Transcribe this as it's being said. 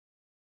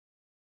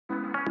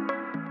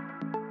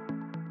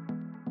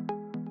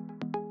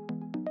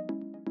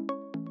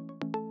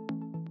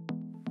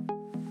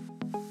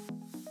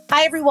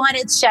Hi, everyone.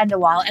 It's Jen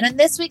Dewall. And in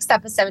this week's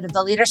episode of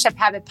the Leadership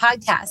Habit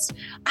Podcast,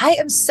 I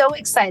am so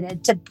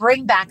excited to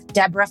bring back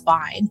Debra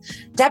Fine.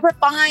 Debra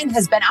Fine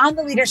has been on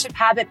the Leadership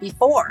Habit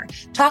before,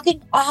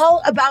 talking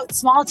all about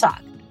small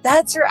talk.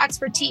 That's her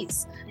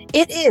expertise.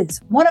 It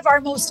is one of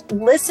our most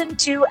listened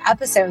to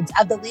episodes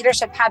of the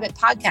Leadership Habit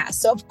Podcast.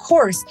 So, of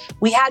course,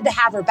 we had to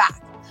have her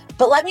back.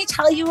 But let me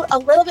tell you a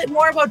little bit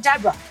more about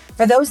Debra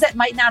for those that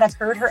might not have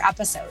heard her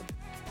episode.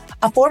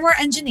 A former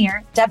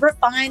engineer, Debra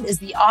Fine is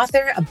the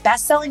author of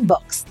best-selling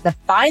books, The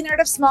Fine Art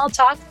of Small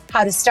Talk,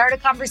 How to Start a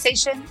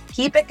Conversation,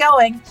 Keep It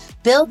Going,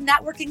 Build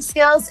Networking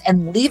Skills,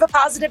 and Leave a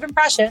Positive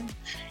Impression,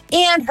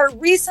 and her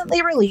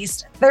recently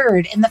released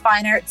third in the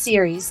Fine Art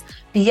series,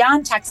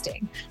 Beyond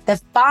Texting, The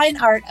Fine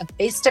Art of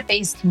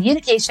Face-to-Face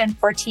Communication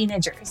for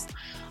Teenagers,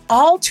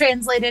 all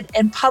translated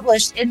and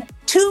published in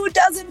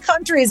 24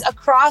 countries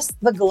across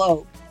the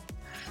globe.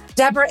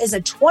 Debra is a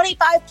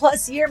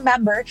 25-plus year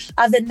member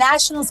of the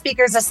National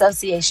Speakers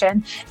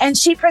Association, and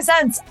she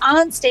presents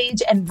on stage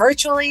and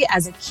virtually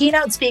as a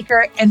keynote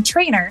speaker and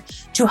trainer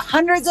to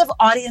hundreds of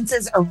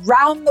audiences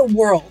around the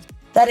world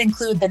that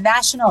include the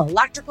National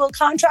Electrical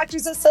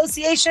Contractors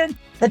Association,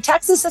 the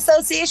Texas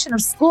Association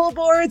of School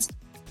Boards,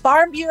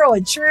 Farm Bureau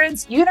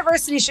Insurance,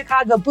 University of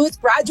Chicago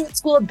Booth Graduate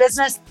School of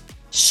Business.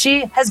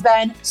 She has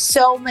been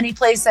so many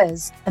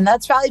places, and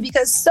that's probably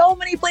because so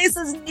many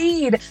places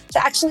need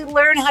to actually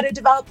learn how to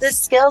develop this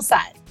skill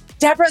set.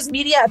 Debra's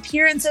media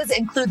appearances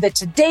include the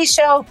Today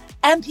Show,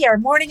 NPR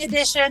Morning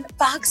Edition,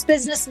 Fox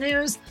Business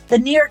News, the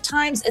New York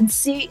Times, and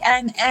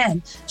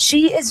CNN.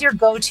 She is your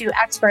go-to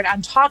expert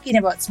on talking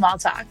about small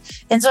talk.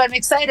 And so I'm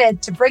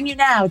excited to bring you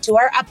now to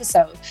our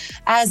episode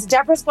as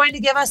Debra's going to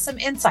give us some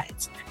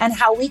insights on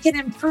how we can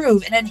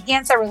improve and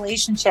enhance our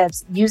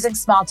relationships using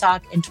small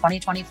talk in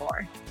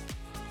 2024.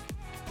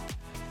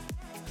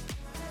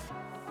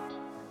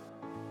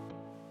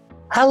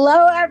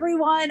 Hello,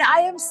 everyone.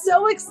 I am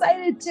so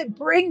excited to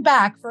bring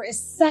back for a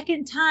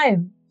second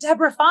time,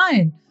 Debra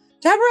Fine.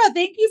 Debra,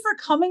 thank you for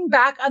coming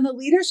back on the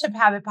Leadership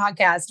Habit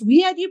Podcast.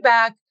 We had you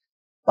back,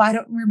 well, I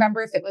don't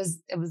remember if it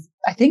was,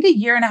 I think 1.5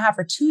 years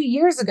or 2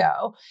 years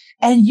ago.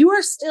 And you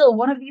are still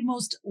one of the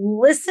most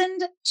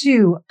listened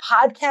to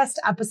podcast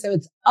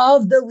episodes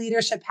of the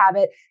Leadership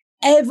Habit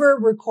ever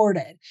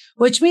recorded,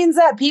 which means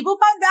that people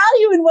find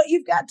value in what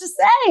you've got to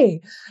say.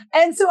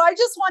 And so I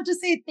just want to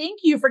say thank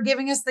you for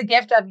giving us the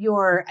gift of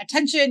your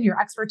attention, your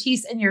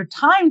expertise, and your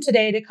time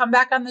today to come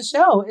back on the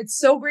show. It's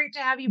so great to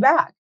have you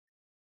back.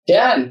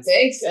 Jen,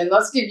 thanks. And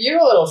let's give you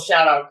a little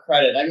shout out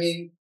credit. I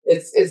mean,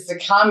 it's the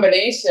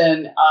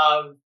combination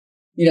of,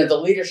 the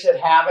leadership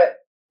habit,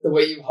 the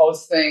way you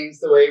host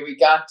things, the way we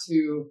got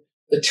to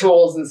the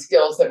tools and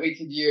skills that we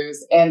could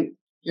use, and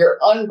your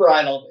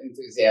unbridled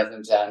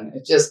enthusiasm, Jen.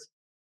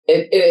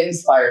 It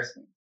inspires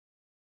me.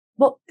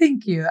 Well,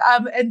 thank you.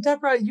 And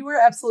Debra, you are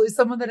absolutely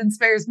someone that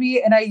inspires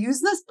me. And I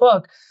use this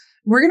book.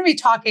 We're going to be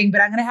talking, but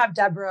I'm going to have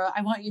Debra.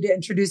 I want you to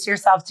introduce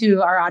yourself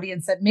to our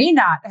audience that may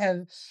not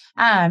have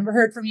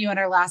heard from you in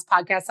our last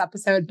podcast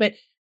episode. But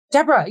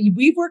Debra,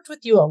 we've worked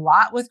with you a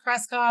lot with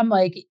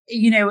Crestcom,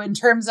 in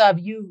terms of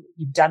you've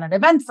done an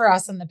event for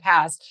us in the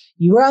past.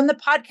 You were on the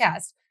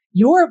podcast.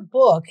 Your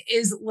book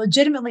is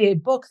legitimately a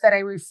book that I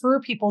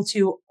refer people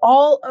to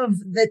all of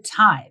the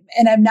time.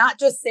 And I'm not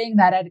just saying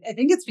that. I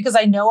think it's because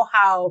I know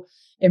how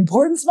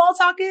important small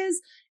talk is.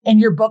 And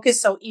your book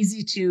is so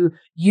easy to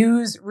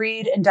use,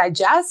 read, and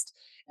digest.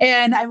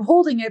 And I'm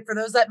holding it for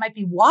those that might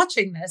be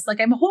watching this.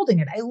 I'm holding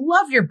it. I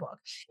love your book.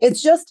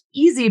 It's just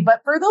easy. But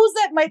for those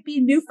that might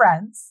be new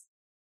friends,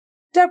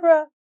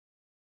 Debra,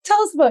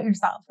 tell us about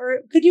yourself, or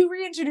could you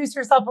reintroduce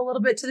yourself a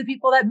little bit to the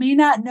people that may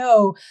not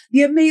know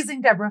the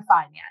amazing Debra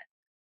Fine yet?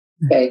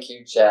 Thank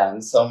you, Jen,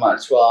 so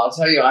much. Well, I'll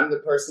tell you, I'm the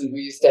person who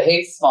used to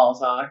hate small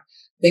talk,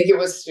 think it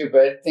was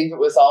stupid, think it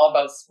was all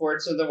about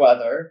sports or the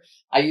weather.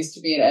 I used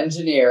to be an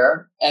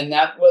engineer, and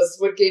that was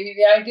what gave me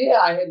the idea.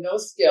 I had no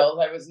skills.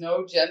 I was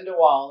no Jen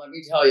DeWall, let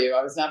me tell you.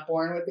 I was not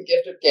born with the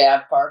gift of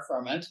gab, far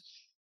from it.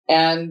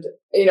 And,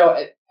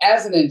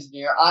 as an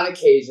engineer, on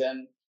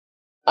occasion,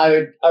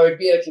 I would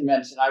be at a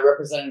convention. I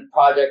represented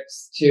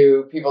projects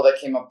to people that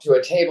came up to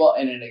a table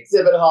in an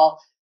exhibit hall.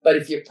 But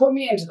if you put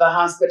me into the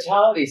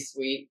hospitality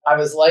suite, I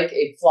was like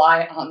a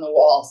fly on the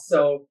wall.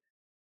 So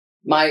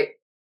the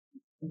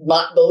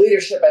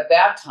leadership at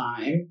that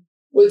time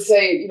would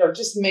say,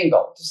 just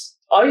mingle. Just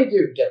all you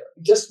do, Debra,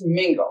 just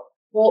mingle.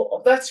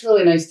 Well, that's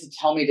really nice to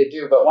tell me to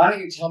do, but why don't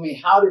you tell me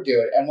how to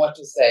do it and what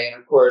to say? And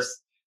of course,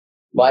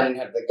 I didn't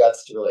have the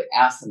guts to really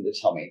ask them to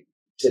tell me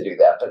to do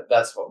that, but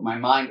that's what my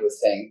mind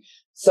was saying.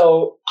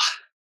 So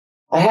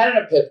I had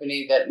an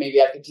epiphany that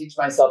maybe I could teach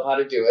myself how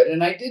to do it.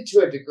 And I did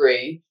to a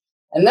degree.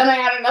 And then I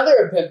had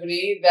another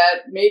epiphany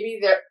that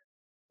maybe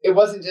it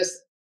wasn't just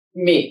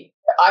me.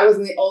 I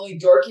wasn't the only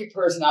dorky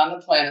person on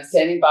the planet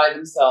standing by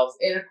themselves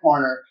in a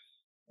corner,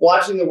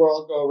 watching the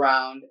world go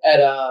around at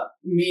a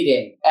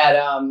meeting, at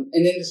an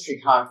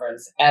industry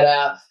conference, at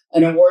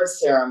an awards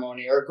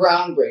ceremony or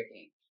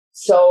groundbreaking.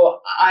 So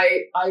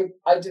I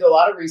did a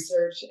lot of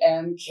research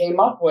and came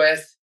up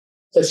with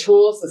the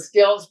tools, the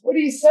skills. What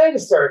do you say to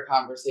start a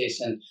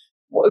conversation?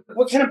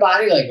 what kind of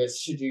body language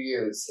should you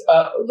use?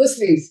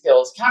 Listening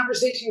skills,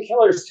 conversation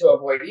killers to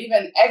avoid,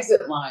 even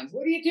exit lines.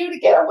 What do you do to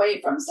get away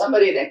from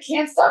somebody that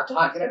can't stop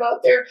talking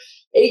about their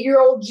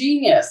 8-year-old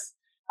genius,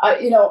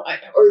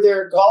 or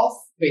their golf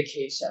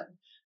vacation?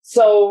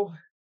 So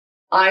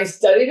I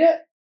studied it,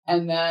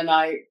 and then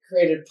I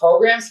created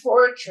programs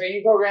for it,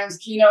 training programs,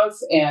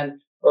 keynotes, and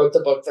wrote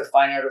the book, The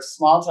Fine Art of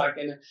Small Talk.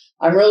 And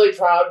I'm really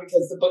proud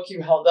because the book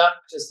you held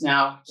up just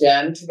now,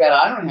 Jen, too bad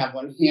I don't have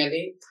one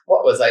handy.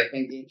 What was I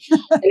thinking?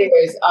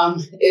 Anyways,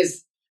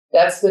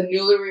 that's the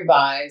newly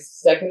revised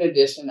second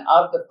edition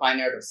of The Fine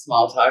Art of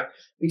Small Talk,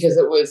 because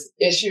it was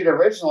issued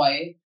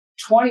originally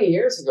 20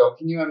 years ago.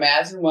 Can you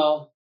imagine?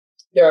 Well,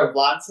 there are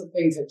lots of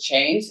things have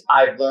changed.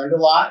 I've learned a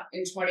lot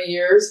in 20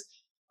 years.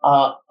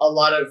 A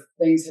lot of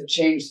things have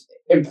changed,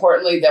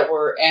 importantly, that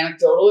were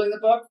anecdotal in the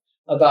book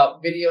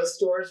about video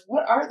stores.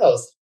 What are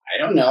those?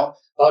 I don't know.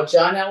 About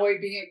John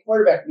Elway being a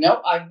quarterback.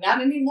 Nope, I'm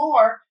not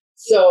anymore.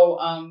 So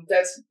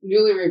that's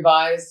newly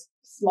revised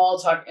Small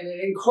Talk, and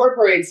it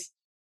incorporates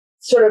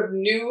sort of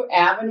new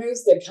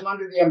avenues that come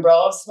under the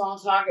umbrella of Small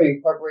Talk. It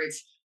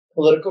incorporates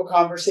political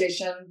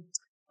conversation,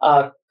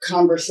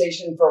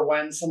 conversation for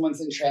when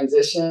someone's in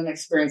transition,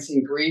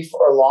 experiencing grief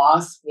or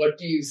loss. What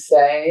do you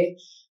say?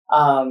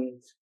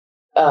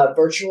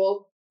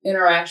 Virtual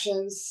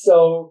interactions.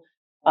 So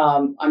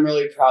I'm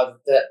really proud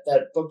that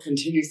that book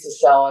continues to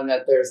sell and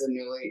that there's a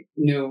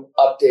new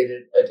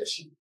updated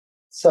edition.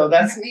 So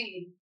that's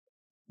me.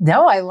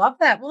 No, I love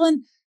that. Well,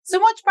 and so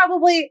much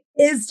probably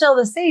is still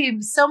the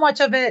same. So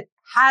much of it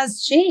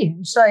has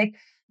changed. Like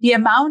the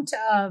amount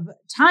of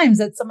times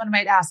that someone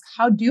might ask,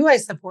 how do I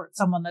support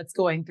someone that's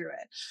going through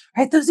it?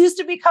 Right? Those used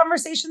to be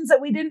conversations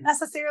that we didn't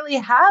necessarily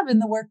have in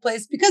the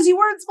workplace because you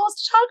weren't supposed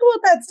to talk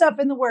about that stuff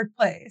in the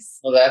workplace.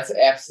 Well, that's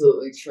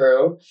absolutely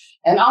true.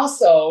 And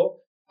also,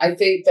 I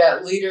think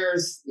that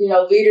leaders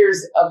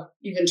of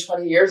even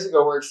 20 years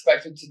ago were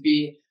expected to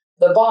be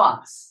the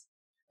boss.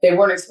 They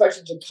weren't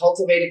expected to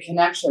cultivate a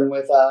connection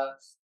with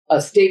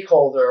a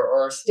stakeholder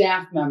or a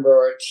staff member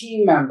or a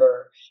team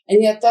member.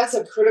 And yet that's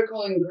a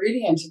critical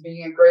ingredient to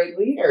being a great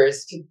leader,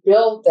 is to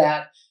build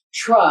that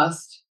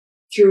trust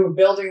through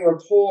building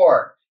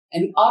rapport.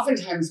 And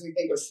oftentimes we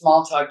think of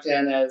small talk,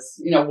 Jen, as,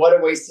 what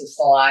a waste of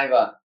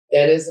saliva.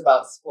 That is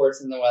about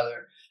sports and the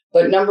weather.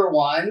 But number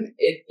one,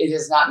 it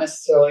is not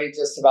necessarily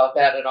just about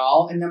that at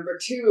all. And number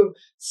two,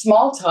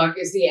 small talk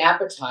is the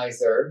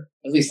appetizer,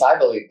 at least I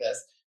believe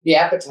this, the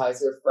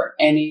appetizer for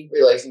any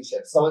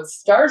relationship. So it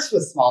starts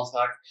with small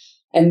talk.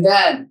 And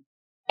then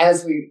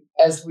as we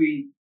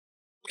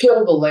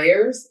peel the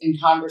layers in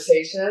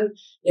conversation,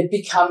 it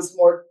becomes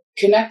more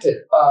connected.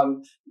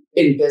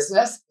 In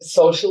business,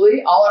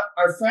 socially, all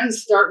our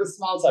friends start with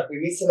small talk. We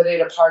meet somebody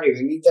at a party.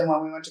 We meet them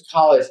when we went to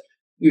college.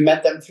 We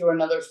met them through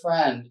another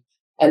friend.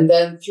 And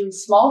then through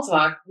small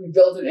talk, we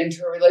build it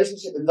into a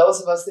relationship. And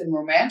those of us in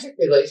romantic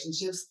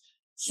relationships,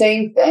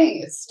 same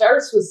thing. It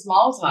starts with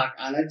small talk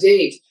on a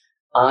date,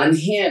 on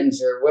Hinge,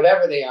 or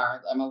whatever they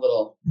are. I'm a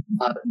little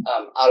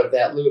out of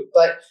that loop,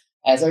 but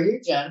as are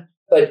you, Jen.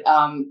 But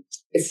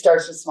it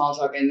starts with small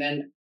talk, and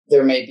then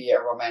there may be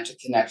a romantic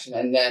connection,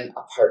 and then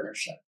a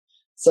partnership.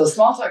 So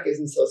small talk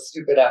isn't so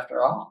stupid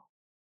after all.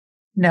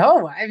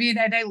 No, I mean,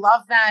 and I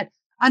love that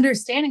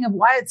understanding of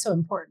why it's so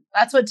important.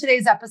 That's what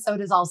today's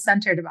episode is all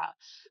centered about.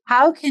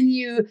 How can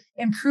you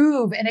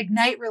improve and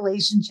ignite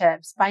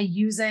relationships by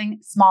using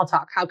small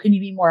talk? How can you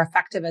be more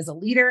effective as a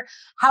leader?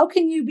 How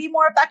can you be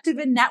more effective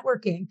in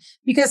networking?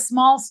 Because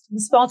small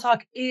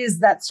talk is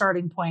that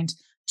starting point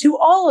to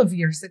all of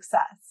your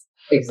success.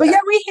 Exactly. But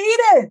yet we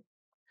hate it.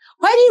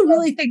 Why do you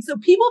really think so?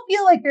 People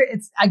feel like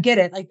I get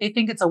it. Like they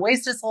think it's a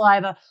waste of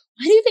saliva.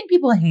 Why do you think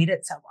people hate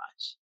it so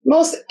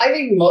much? I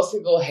think most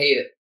people hate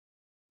it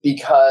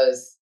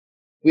because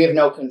we have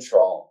no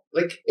control.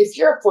 Like if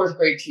you're a fourth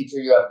grade teacher,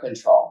 you have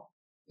control.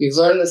 You've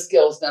learned the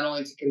skills not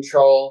only to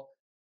control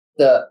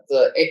the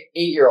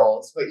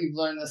 8-year-olds, but you've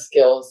learned the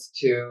skills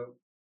to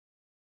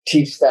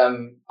teach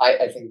them,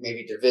 I think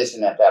maybe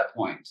division at that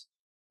point.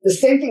 The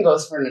same thing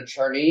goes for an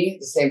attorney.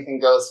 The same thing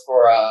goes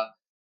for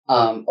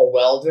a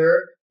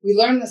welder. We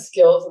learn the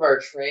skills of our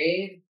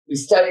trade. We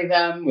study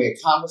them. We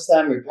accomplish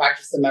them. We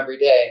practice them every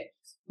day.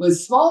 With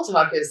small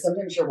talk is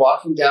sometimes you're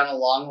walking down a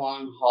long,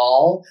 long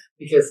hall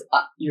because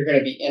you're going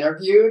to be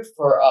interviewed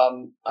for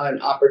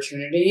an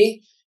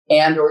opportunity,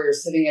 and or you're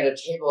sitting at a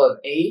table of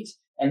 8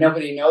 and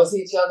nobody knows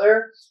each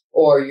other,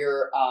 or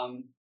you're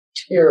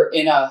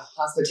in a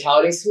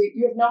hospitality suite.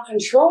 You have no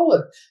control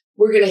if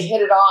we're going to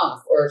hit it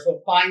off or if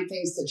we'll find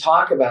things to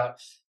talk about.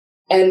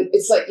 And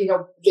it's like,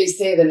 they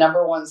say the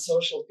number one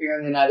social fear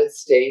in the United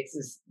States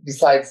is,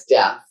 besides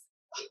death,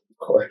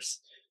 of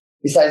course,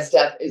 besides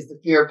death, is the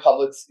fear of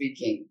public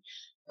speaking.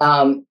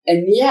 And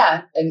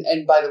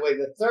by the way,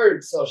 the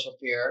third great social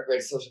fear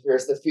is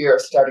the fear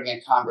of starting a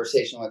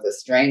conversation with a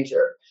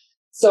stranger.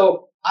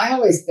 So I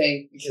always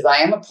think, because I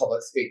am a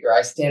public speaker,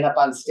 I stand up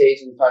on stage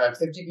in front of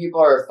 50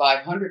 people or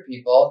 500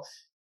 people.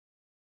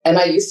 And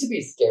I used to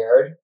be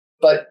scared,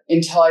 but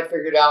until I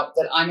figured out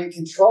that I'm in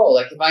control.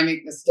 Like if I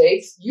make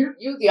mistakes, you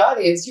the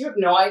audience, you have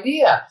no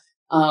idea.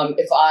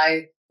 If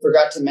I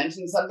forgot to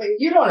mention something,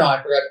 you don't know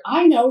I forgot.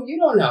 I know, you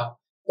don't know.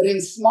 But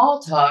in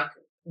small talk,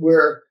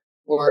 we're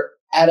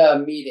at a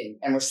meeting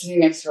and we're sitting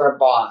next to our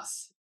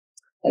boss.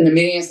 And the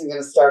meeting isn't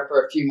going to start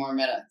for a few more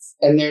minutes.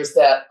 And there's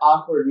that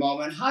awkward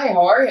moment. Hi,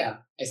 how are you?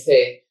 I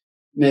say,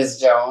 Ms.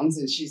 Jones.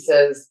 And she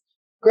says,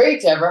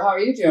 great, Debra. How are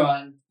you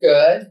doing?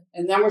 Good.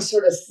 And then we're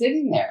sort of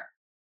sitting there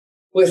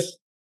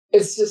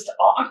it's just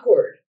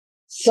awkward.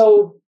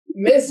 So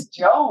Ms.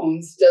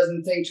 Jones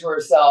doesn't think to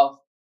herself,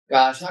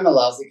 gosh, I'm a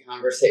lousy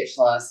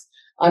conversationalist.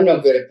 I'm no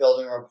good at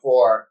building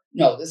rapport.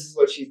 No, this is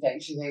what she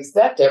thinks. She thinks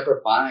that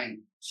Debra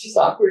Fine, she's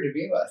awkward to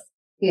be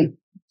with.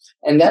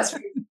 And that's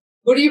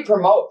who do you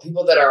promote?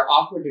 People that are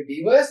awkward to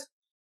be with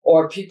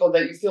or people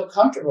that you feel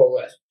comfortable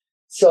with?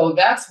 So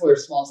that's where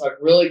small talk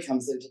really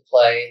comes into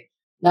play,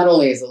 not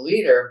only as a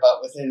leader,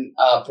 but within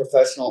a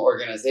professional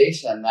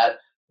organization that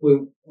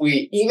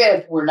we even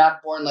if we're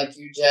not born like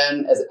you,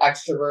 Jen, as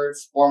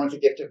extroverts, born with the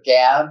gift of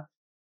gab,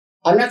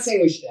 I'm not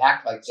saying we should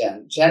act like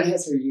Jen. Jen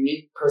has her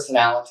unique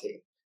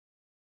personality.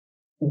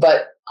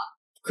 But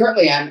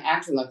currently I'm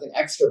acting like an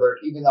extrovert,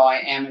 even though I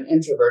am an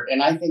introvert.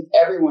 And I think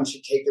everyone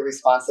should take the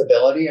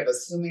responsibility of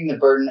assuming the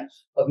burden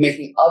of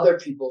making other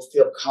people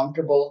feel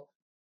comfortable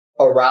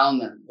around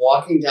them,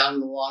 walking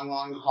down the long,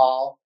 long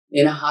hall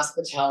in a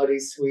hospitality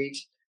suite,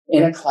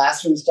 in a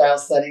classroom style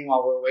setting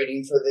while we're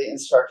waiting for the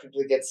instructor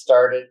to get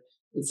started.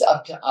 It's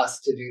up to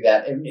us to do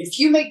that. And if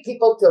you make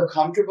people feel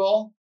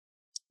comfortable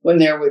when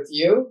they're with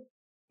you,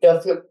 they'll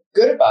feel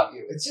good about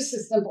you. It's just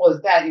as simple as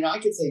that. I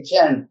could say,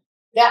 Jen,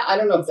 that I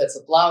don't know if that's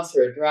a blouse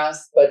or a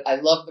dress, but I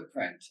love the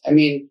print. I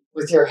mean,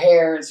 with your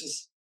hair, it's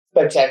just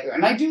spectacular.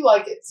 And I do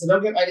like it. So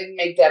I didn't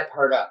make that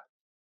part up.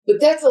 But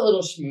that's a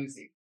little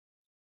schmoozy.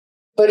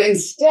 But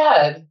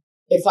instead,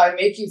 if I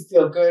make you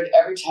feel good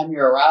every time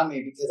you're around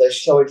me because I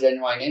show a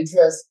genuine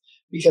interest,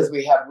 because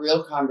we have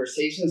real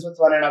conversations with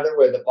one another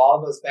where the ball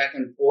goes back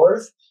and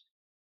forth,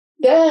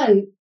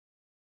 then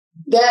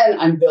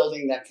I'm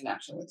building that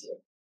connection with you.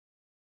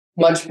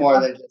 Much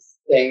more than just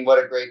saying,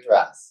 what a great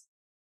dress.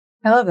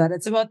 I love that.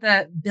 It's about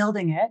the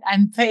building it.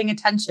 I'm paying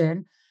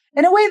attention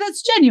in a way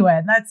that's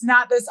genuine. That's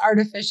not this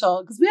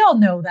artificial, because we all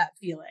know that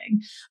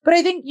feeling. But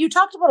I think you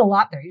talked about a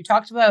lot there. You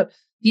talked about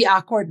the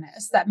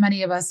awkwardness that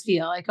many of us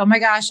feel like, oh my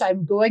gosh,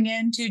 I'm going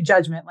into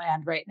judgment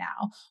land right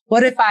now.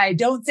 What if I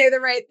don't say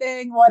the right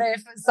thing? What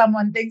if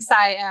someone thinks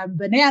I am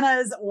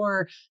bananas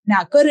or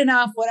not good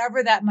enough,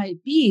 whatever that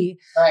might be.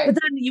 Right. But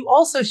then you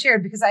also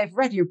shared, because I've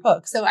read your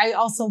book, so I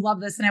also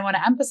love this and I want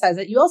to emphasize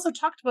it. You also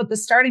talked about the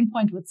starting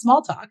point with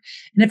small talk.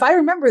 And if I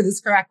remember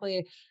this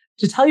correctly,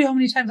 to tell you how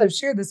many times I've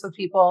shared this with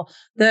people,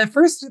 the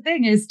first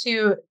thing is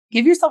to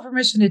give yourself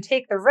permission to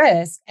take the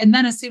risk and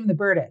then assume the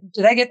burden.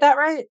 Did I get that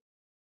right?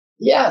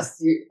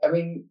 Yes.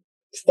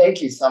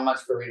 Thank you so much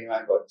for reading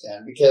my book,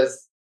 Jen,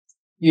 because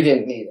you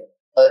didn't need it.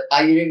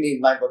 You didn't need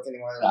my book any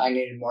more than I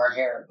needed more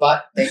hair.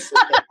 But thanks for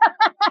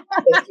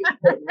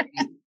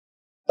reading.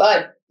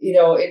 But,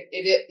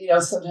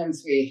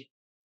 sometimes we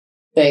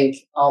think,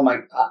 oh my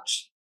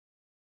gosh,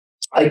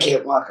 I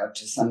can't walk up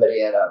to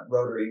somebody at a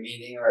Rotary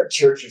meeting or a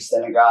church or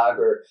synagogue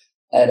or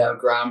at a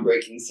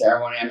groundbreaking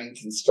ceremony. I'm in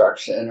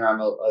construction or I'm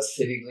a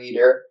city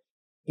leader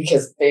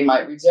because they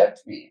might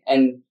reject me.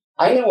 And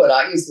I know what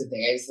I used to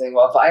think. I used to think,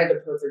 well, if I had the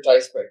perfect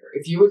icebreaker,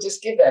 if you would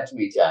just give that to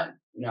me, Jen,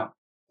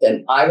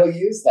 then I will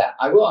use that.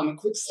 I will. I'm a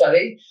quick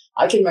study.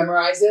 I can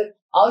memorize it.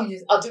 I'll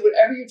do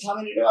whatever you tell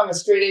me to do. I'm a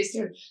straight A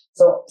student.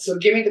 So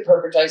give me the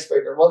perfect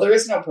icebreaker. Well, there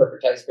is no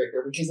perfect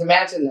icebreaker because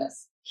imagine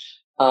this.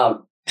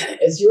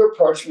 As you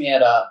approach me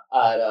at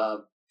a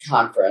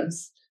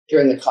conference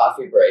during the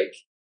coffee break,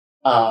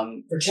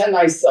 pretend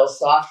I sell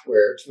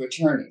software to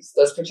attorneys.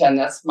 Let's pretend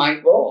that's my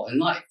role in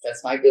life.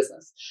 That's my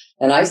business.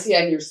 And I see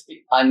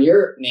on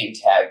your name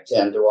tag,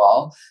 Jen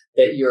DeWall,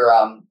 that you're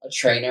a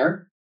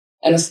trainer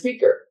and a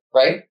speaker,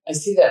 right? I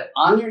see that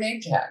on your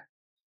name tag.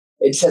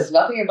 It says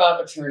nothing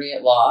about attorney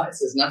at law. It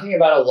says nothing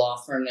about a law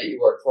firm that you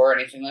work for or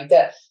anything like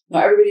that.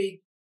 Now,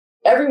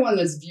 everyone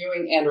that's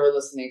viewing and or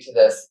listening to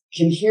this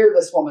can hear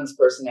this woman's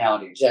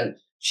personality. Jen,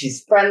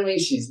 she's friendly.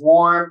 She's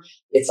warm.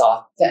 It's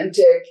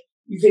authentic.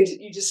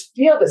 You just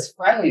feel this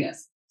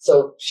friendliness.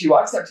 So she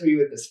walks up to me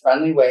with this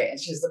friendly way and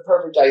she's the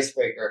perfect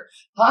icebreaker.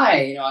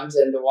 Hi, I'm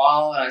Jen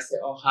DeWall. And I say,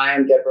 oh, hi,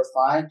 I'm Debra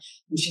Fine.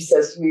 And she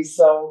says to me,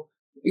 so,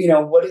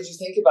 what did you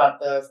think about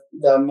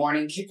the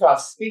morning kickoff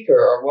speaker?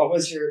 Or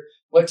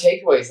what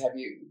takeaways have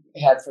you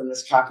had from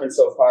this conference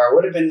so far?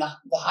 What have been the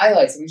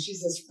highlights? I mean,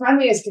 she's as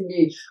friendly as can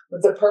be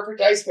with the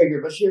perfect icebreaker.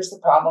 But here's the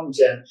problem,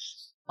 Jen.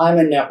 I'm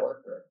a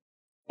networker.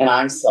 And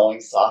I'm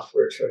selling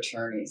software to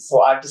attorneys.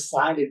 So I've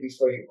decided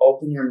before you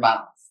open your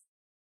mouth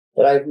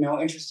that I have no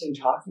interest in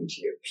talking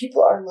to you.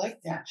 People are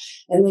like that.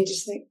 And they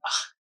just think,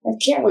 I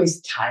can't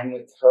waste time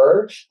with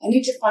her. I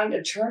need to find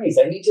attorneys.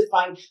 I need to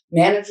find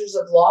managers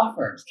of law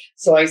firms.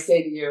 So I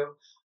say to you,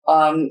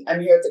 I'm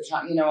here at the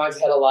I've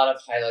had a lot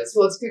of highlights.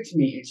 Well, it's good to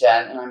meet you,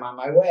 Jen, and I'm on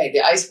my way.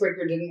 The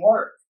icebreaker didn't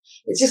work.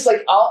 It's just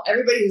like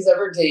everybody who's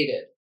ever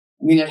dated.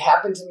 I mean, it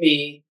happened to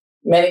me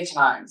many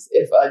times.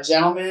 If a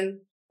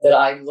gentleman that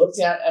I looked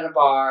at a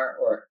bar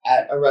or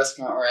at a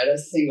restaurant or at a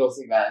singles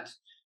event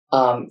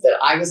that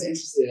I was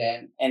interested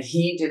in, and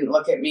he didn't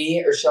look at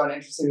me or show an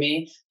interest in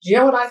me, do you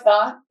know what I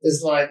thought? This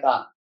is what I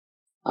thought.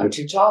 I'm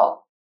too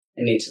tall.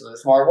 I need to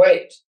lose more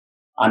weight.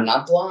 I'm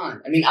not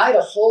blonde. I mean, I had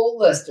a whole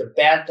list of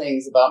bad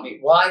things about me,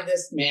 why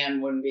this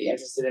man wouldn't be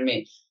interested in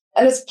me.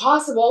 And it's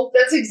possible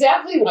that's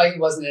exactly why he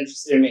wasn't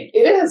interested in me.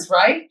 It is,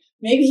 right?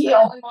 Maybe he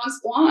only wants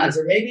blondes,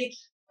 or maybe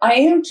I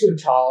am too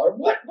tall, or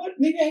what,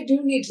 maybe I do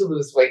need to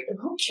lose weight.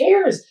 Who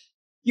cares?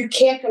 You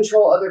can't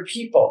control other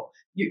people.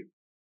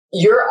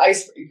 Your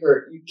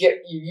icebreaker,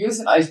 you use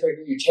an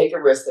icebreaker, you take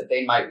a risk that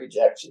they might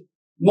reject you.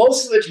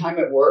 Most of the time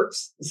it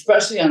works,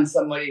 especially on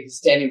somebody who's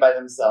standing by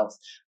themselves.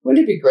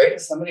 Wouldn't it be great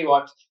if somebody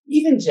walked,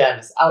 even Jen,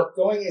 as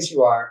outgoing as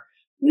you are,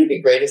 wouldn't it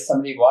be great if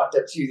somebody walked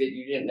up to you that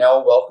you didn't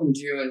know, welcomed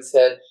you and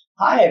said,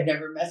 hi, I've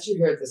never met you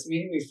here at this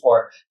meeting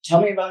before.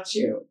 Tell me about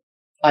you.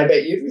 I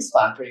bet you'd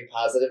respond pretty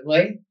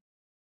positively.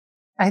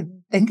 I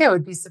think I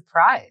would be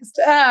surprised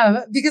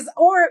because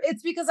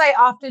I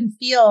often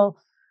feel,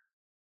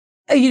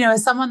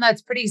 as someone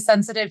that's pretty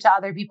sensitive to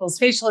other people's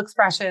facial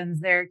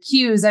expressions, their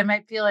cues, I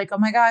might feel like, oh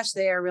my gosh,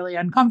 they are really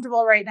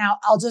uncomfortable right now.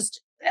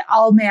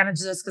 I'll manage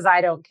this because I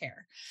don't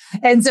care.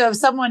 And so if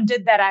someone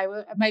did that, I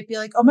might be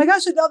like, oh my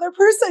gosh, another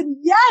person.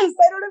 Yes,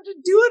 I don't have to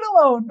do it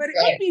alone, but it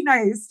would be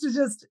nice to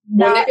just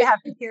not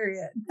have to carry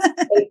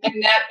it.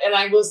 and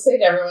I will say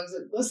to everyone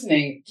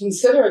listening,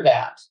 consider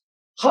that.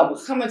 How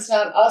come it's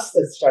not us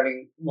that's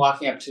starting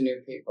walking up to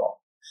new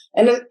people?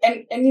 And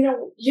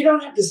you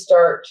don't have to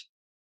start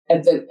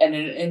at an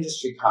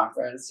industry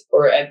conference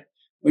or at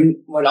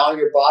when all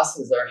your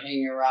bosses are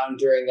hanging around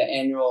during the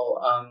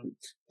annual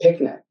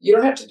picnic. You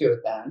don't have to do it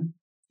then.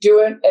 Do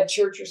it at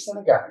church or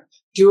synagogue.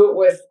 Do it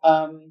with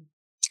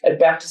at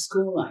back to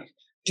school night.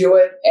 Do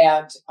it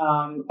at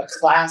a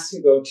class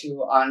you go to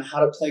on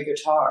how to play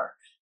guitar.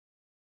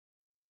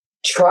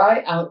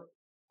 Try out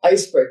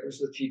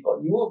icebreakers with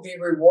people. You will be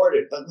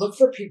rewarded, but look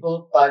for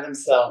people by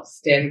themselves,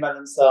 standing by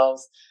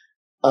themselves,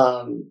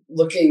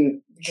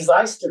 looking, because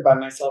I stood by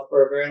myself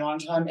for a very long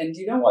time. And do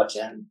you know what,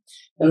 Jen?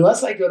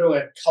 Unless I go to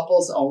a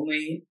couples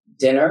only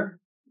dinner,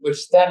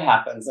 which that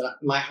happens, and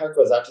my heart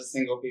goes out to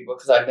single people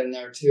because I've been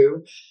there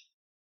too.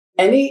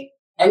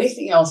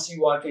 Anything else you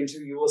walk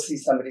into, you will see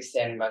somebody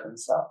standing by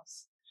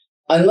themselves.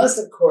 Unless,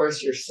 of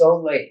course, you're so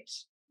late.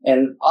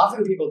 And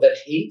often people that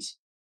hate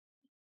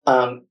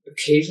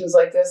occasions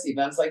like this,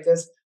 events like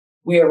this,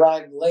 we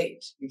arrive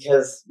late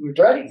because we're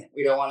dreading it.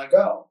 We don't want to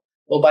go.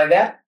 Well, by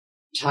that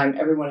time,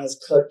 everyone has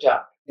clicked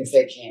up if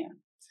they can.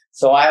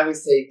 So I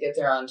always say, get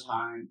there on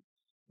time,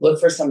 look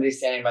for somebody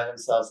standing by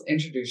themselves,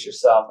 introduce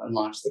yourself, and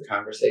launch the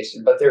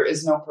conversation. But there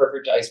is no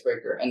perfect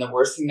icebreaker. And the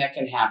worst thing that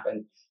can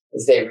happen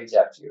is they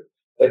reject you.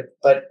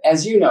 But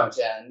as you know,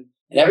 Jen,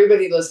 and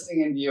everybody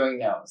listening and viewing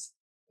knows,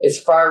 it's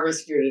far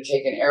riskier to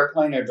take an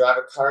airplane or drive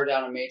a car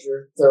down a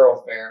major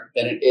thoroughfare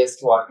than it is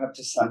to walk up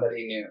to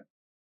somebody new.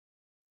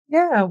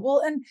 Yeah, well,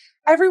 and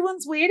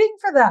everyone's waiting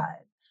for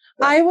that.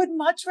 Yeah. I would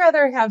much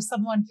rather have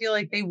someone feel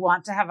like they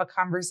want to have a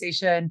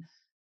conversation,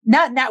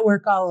 not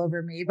network all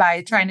over me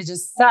by trying to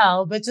just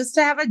sell, but just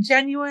to have a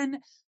genuine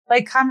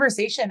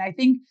conversation. I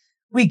think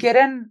we get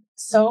in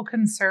so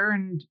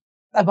concerned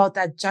about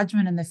that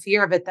judgment and the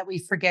fear of it that we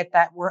forget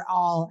that we're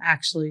all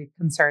actually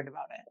concerned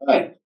about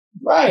it.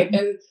 Right.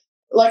 And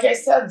like I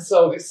said,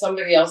 so if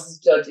somebody else is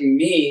judging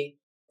me,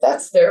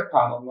 that's their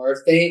problem. Or if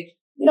they,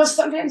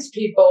 sometimes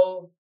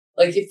people,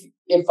 like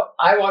if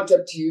I walked up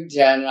to you,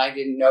 Jen, and I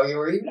didn't know you,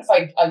 or even if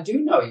I do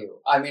know you,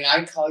 I mean,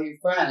 I call you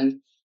friend,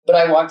 but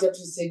I walked up to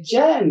you and say,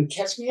 Jen,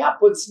 catch me up.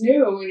 What's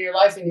new in your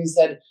life? And you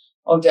said,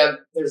 oh, Deb,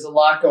 there's a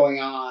lot going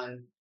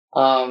on.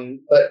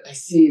 But I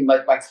see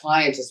my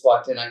client just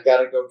walked in. I've got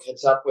to go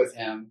catch up with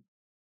him.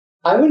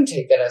 I wouldn't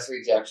take that as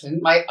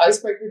rejection. My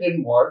icebreaker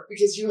didn't work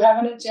because you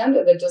have an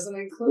agenda that doesn't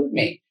include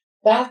me.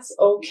 That's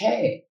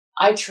okay.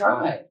 I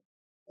tried.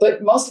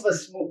 But most of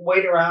us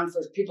wait around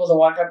for people to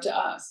walk up to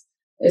us.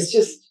 It's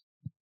just,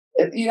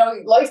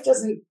 life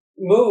doesn't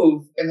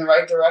move in the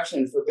right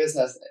direction for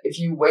business if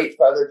you wait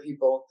for other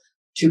people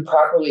to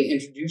properly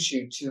introduce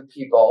you to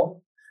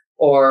people,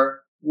 or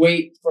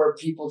wait for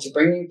people to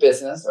bring you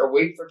business, or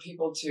wait for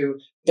people to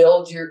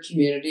build your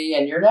community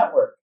and your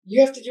network.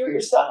 You have to do it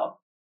yourself.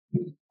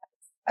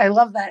 I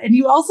love that. And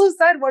you also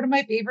said one of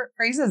my favorite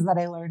phrases that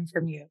I learned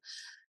from you: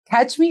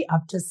 catch me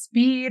up to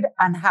speed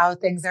on how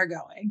things are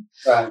going.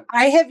 Right.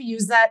 I have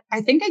used that.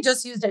 I think I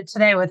just used it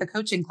today with a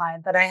coaching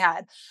client that I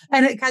had.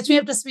 And catch me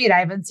up to speed. I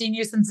haven't seen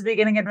you since the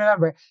beginning of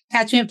November.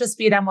 Catch me up to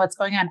speed on what's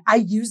going on. I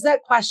use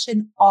that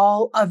question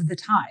all of the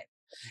time.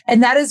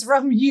 And that is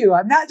from you.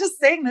 I'm not just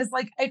saying this.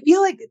 I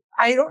feel like,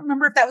 I don't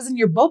remember if that was in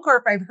your book or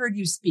if I've heard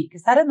you speak.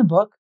 Is that in the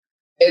book?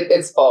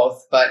 It's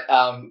both. But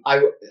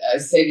I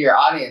say to your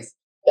audience,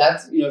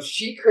 that's,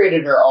 she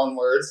created her own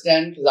words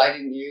then, because I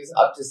didn't use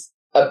up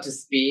to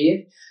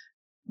speed,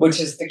 which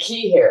is the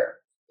key here,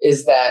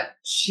 is that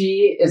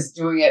she is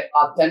doing it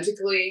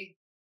authentically.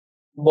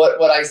 What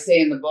I say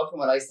in the book and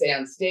what I say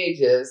on stage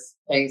is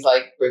things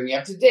like, bring me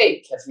up to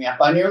date, catch me up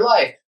on your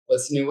life,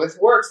 what's new with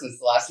work since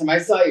the last time I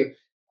saw you.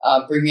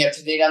 bring me up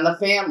to date on the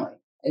family.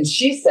 And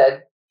she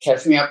said,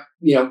 catch me up,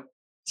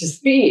 to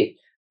speed,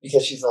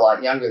 because she's a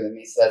lot younger than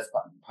me. So that's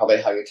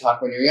probably how you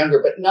talk when you're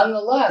younger. But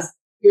nonetheless,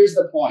 here's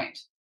the point.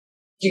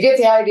 Do you get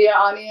the idea,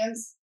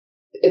 audience?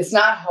 It's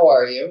not how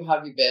are you? How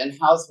have you been?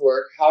 How's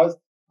work?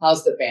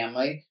 How's the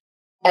family?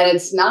 And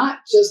it's not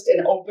just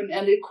an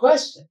open-ended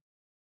question.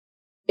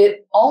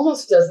 It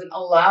almost doesn't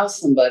allow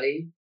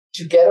somebody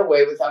to get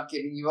away without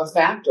giving you a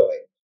factoid.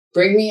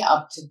 Bring me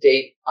up to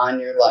date on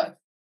your life.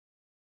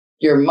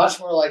 You're much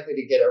more likely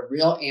to get a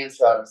real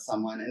answer out of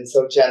someone. And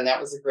so, Jen,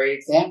 that was a great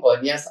example.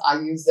 And yes, I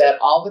use that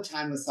all the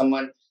time with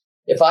someone.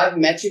 If I've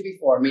met you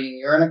before, meaning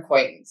you're an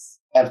acquaintance,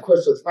 and of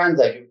course with friends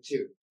I do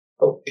too.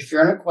 But if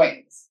you're an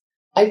acquaintance,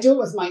 I do it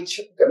with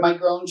my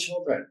grown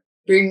children.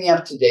 Bring me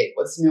up to date.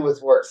 What's new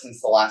with work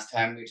since the last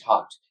time we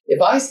talked?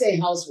 If I say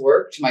how's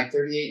work to my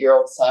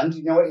 38-year-old son, do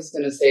you know what he's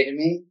going to say to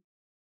me?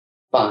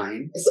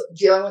 Fine. It's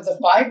dealing with a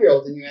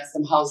 5-year-old and you ask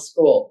them how's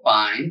school?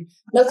 Fine.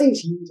 Nothing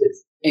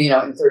changes,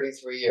 in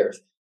 33 years.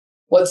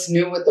 What's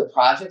new with the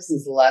project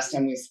since the last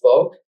time we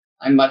spoke?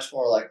 I'm much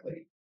more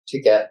likely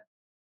to get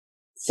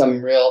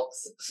some real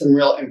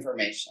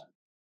information.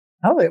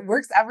 Oh, it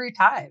works every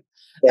time.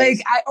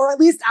 Thanks. Or at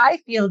least I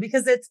feel,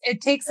 because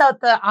it takes out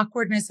the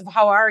awkwardness of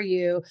how are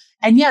you?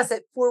 And yes,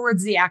 it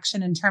forwards the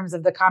action in terms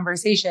of the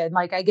conversation.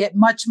 Like I get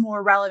much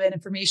more relevant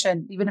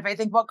information, even if I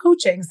think about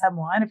coaching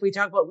someone, if we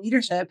talk about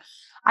leadership,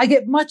 I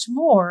get much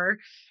more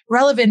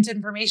relevant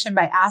information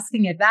by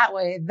asking it that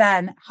way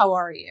than how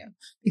are you?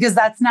 Because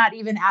that's not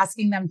even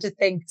asking them to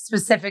think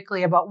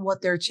specifically about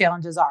what their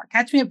challenges are.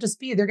 Catch me up to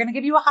speed. They're going to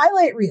give you a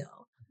highlight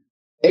reel.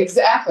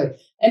 Exactly.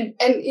 And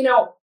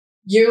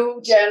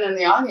you, Jen, and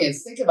the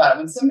audience, think about it.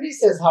 When somebody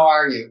says, how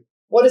are you?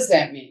 What does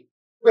that mean?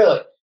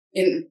 Really,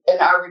 in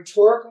our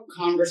rhetorical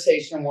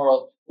conversation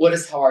world, what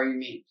does how are you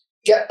mean?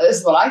 This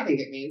is what I think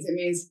it means. It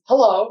means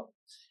hello.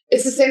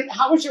 It's the same.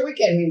 How was your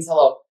weekend? Means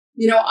hello.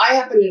 I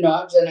happen to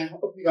know, Jen, I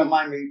hope you don't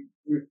mind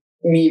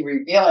me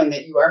revealing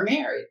that you are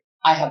married.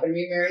 I happen to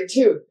be married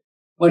too.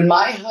 When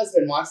my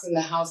husband walks in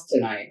the house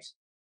tonight,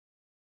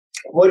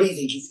 what do you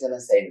think he's going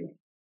to say to me?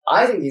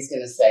 I think he's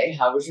going to say,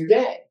 how was your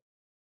day?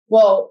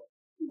 Well,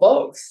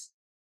 folks,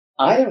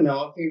 I don't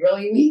know if he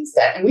really means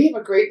that. And we have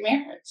a great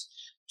marriage.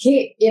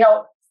 He,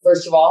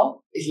 first of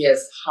all, he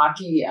has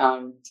hockey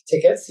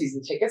tickets,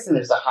 season tickets, and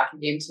there's a hockey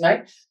game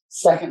tonight.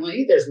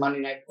 Secondly, there's Monday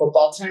Night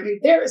Football tonight. I mean,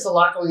 there is a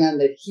lot going on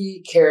that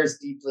he cares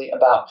deeply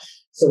about.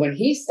 So when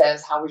he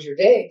says, how was your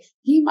day?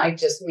 He might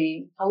just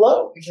mean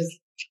hello, because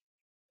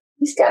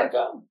he's got to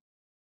go.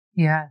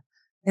 Yeah.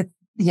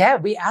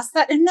 We ask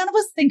that. And none of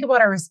us think about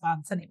our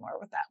response anymore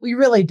with that. We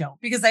really don't,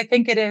 because I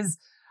think it is,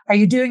 are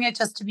you doing it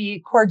just to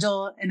be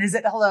cordial? And is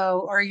it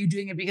hello? Or are you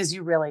doing it because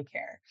you really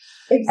care?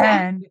 Exactly.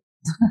 And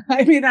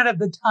I may not have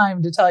the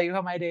time to tell you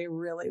how my day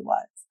really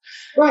was.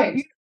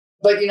 Right.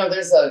 But, if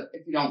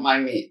you don't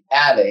mind me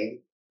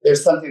adding,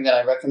 there's something that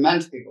I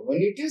recommend to people. When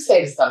you do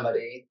say to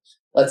somebody,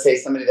 let's say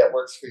somebody that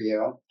works for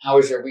you, how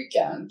was your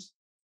weekend?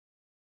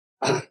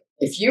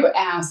 If you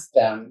ask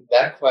them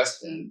that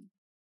question,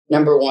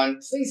 number one,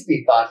 please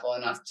be thoughtful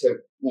enough to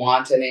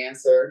want an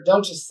answer.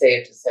 Don't just say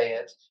it to say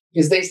it,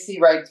 because they see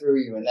right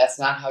through you. And that's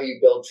not how you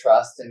build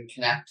trust and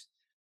connect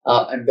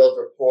and build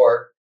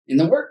rapport in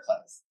the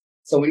workplace.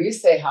 So when you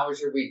say, how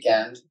was your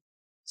weekend?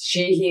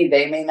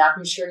 They may not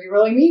be sure you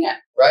really mean it,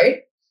 right?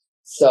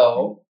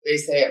 So they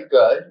say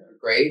good or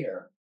great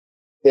or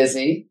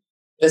busy.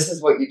 This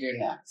is what you do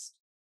next.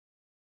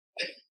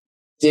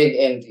 Dig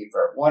in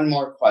deeper. One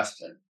more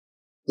question.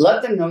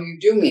 Let them know you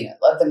do mean it.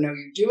 Let them know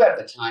you do have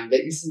the time,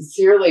 that you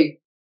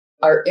sincerely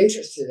are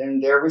interested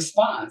in their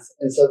response.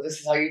 And so this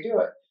is how you do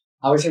it.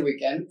 How was your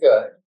weekend?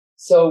 Good.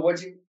 So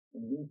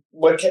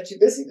what kept you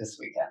busy this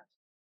weekend?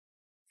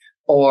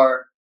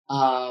 Or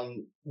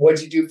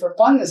what'd you do for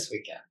fun this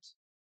weekend?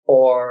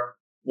 Or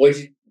would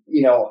you,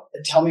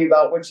 tell me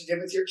about what you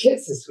did with your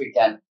kids this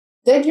weekend?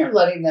 Then you're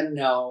letting them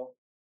know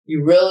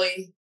you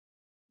really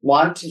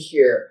want to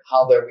hear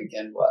how their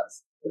weekend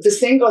was. But the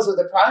same goes with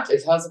the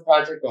project. How's the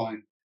project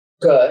going?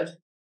 Good.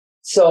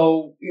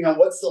 So,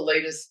 what's the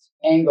latest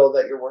angle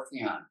that you're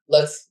working on?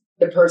 Let's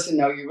the person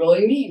know you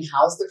really mean.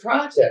 How's the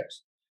project?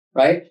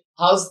 Right?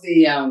 How's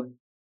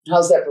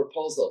that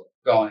proposal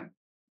going?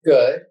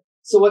 Good.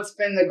 So what's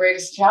been the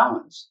greatest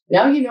challenge?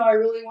 Now I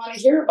really want to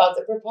hear about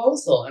the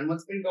proposal and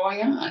what's been going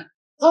on.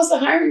 How's the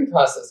hiring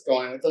process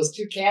going with those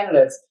 2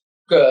 candidates?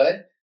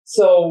 Good.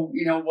 So,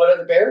 what are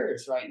the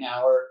barriers right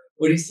now? Or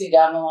what do you see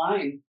down the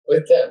line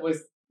with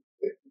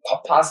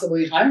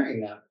possibly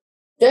hiring them?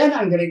 Then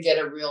I'm going to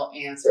get a real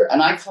answer.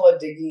 And I call it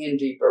digging in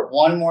deeper.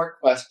 One more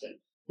question,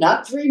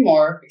 not 3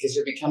 more, because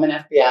you're becoming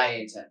an FBI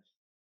agent.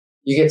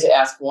 You get to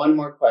ask one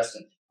more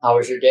question. How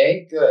was your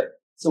day? Good.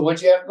 So what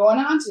do you have going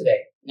on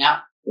today?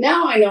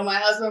 Now I know my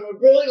husband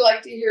would really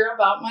like to hear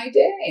about my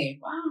day.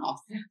 Wow,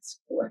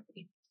 that's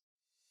great.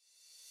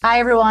 Hi,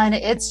 everyone.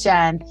 It's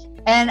Jen,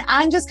 and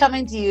I'm just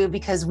coming to you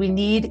because we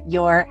need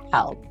your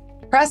help.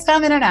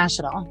 Presscom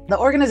International, the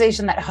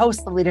organization that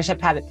hosts the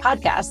Leadership Habit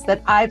podcast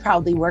that I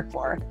proudly work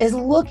for, is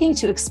looking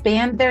to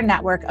expand their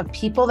network of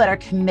people that are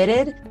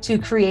committed to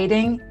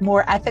creating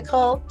more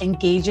ethical,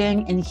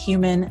 engaging, and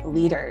human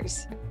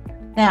leaders.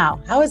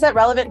 Now, how is that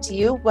relevant to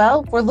you?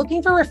 Well, we're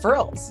looking for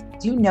referrals.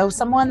 Do you know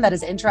someone that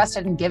is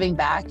interested in giving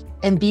back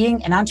and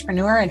being an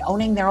entrepreneur and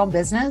owning their own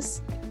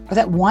business, or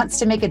that wants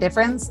to make a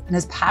difference and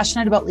is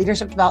passionate about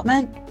leadership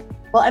development?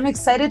 Well, I'm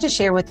excited to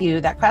share with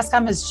you that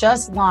Presscom has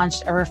just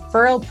launched a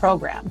referral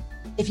program.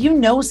 If you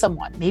know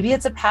someone, maybe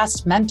it's a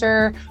past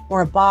mentor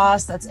or a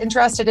boss that's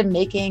interested in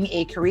making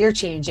a career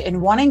change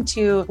and wanting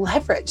to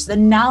leverage the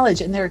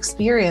knowledge and their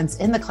experience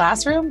in the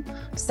classroom,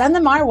 send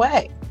them our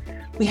way.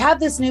 We have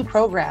this new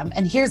program,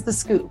 and here's the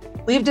scoop.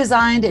 We've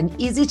designed an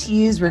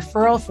easy-to-use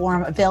referral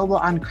form available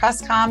on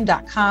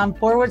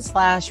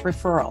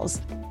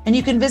crestcom.com/referrals. And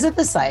you can visit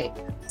the site,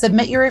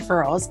 submit your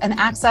referrals, and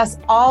access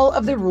all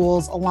of the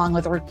rules along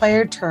with the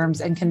required terms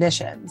and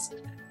conditions.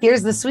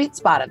 Here's the sweet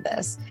spot of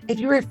this. If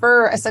you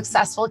refer a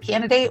successful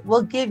candidate,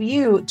 we'll give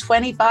you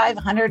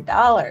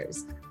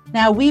 $2,500.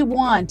 Now, we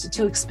want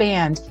to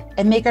expand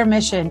and make our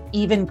mission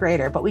even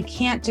greater, but we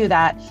can't do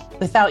that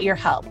without your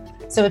help.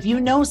 So if you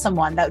know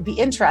someone that would be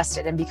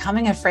interested in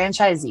becoming a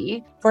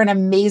franchisee for an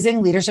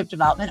amazing leadership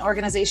development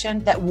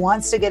organization that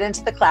wants to get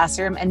into the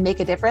classroom and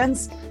make a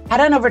difference, head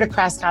on over to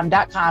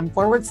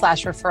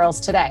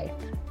crestcom.com/referrals today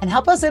and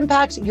help us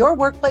impact your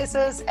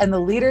workplaces and the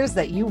leaders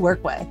that you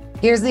work with.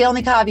 Here's the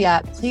only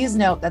caveat. Please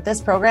note that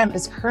this program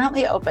is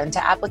currently open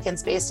to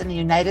applicants based in the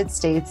United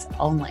States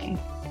only.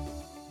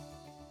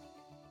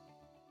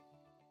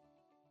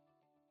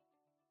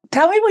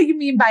 Tell me what you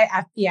mean by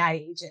FBI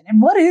agent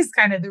and what is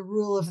kind of the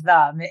rule of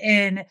thumb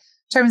in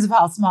terms of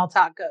how small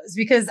talk goes?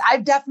 Because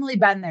I've definitely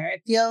been there.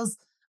 It feels,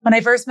 when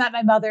I first met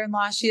my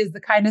mother-in-law, she is the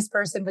kindest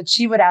person, but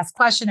she would ask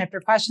question after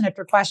question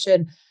after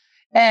question.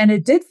 And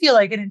it did feel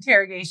like an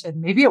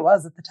interrogation. Maybe it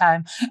was at the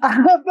time,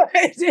 but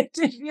it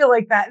did feel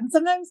like that. And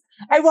sometimes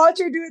I watch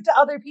her do it to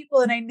other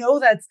people. And I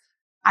know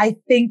I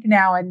think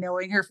now, and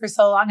knowing her for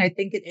so long, I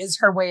think it is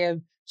her way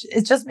of,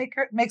 it just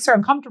makes her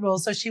uncomfortable.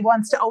 So she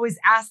wants to always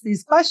ask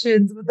these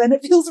questions, but then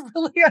it feels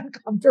really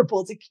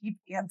uncomfortable to keep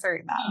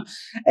answering them.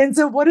 And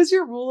so what is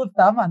your rule of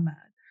thumb on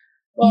that?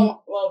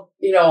 Well,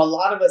 a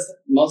lot of us,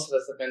 most of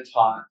us have been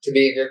taught to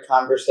be a good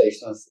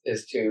conversationalist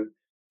is to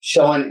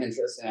show an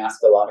interest and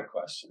ask a lot of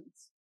questions.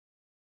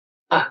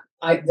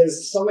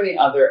 There's so many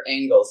other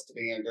angles to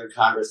being a good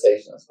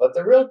conversationalist, but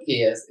the real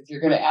key is if you're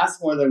going to ask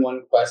more than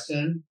one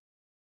question,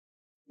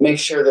 make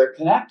sure they're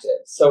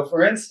connected. So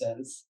for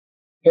instance,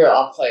 here,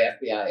 I'll play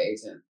FBI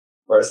agent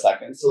for a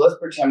second. So let's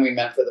pretend we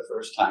met for the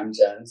first time,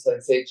 Jen. So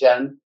I'd say,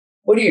 Jen,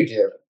 what do you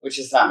do? Which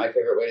is not my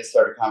favorite way to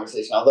start a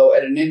conversation. Although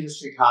at an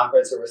industry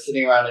conference or we're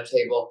sitting around a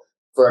table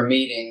for a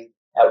meeting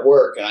at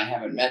work and I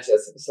haven't met you.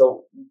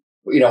 So,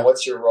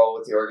 what's your role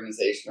with the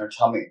organization? Or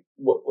tell me,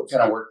 what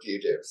kind of work do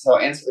you do? So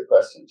answer the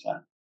question,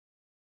 Jen.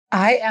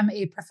 I am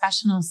a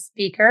professional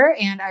speaker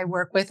and I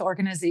work with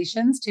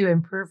organizations to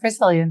improve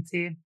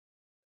resiliency.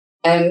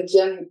 And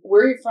Jen,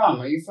 where are you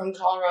from? Are you from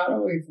Colorado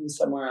or are you from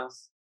somewhere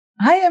else?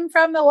 I am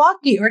from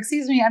Milwaukee, or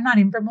excuse me, I'm not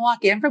even from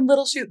Milwaukee. I'm from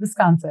Little Chute,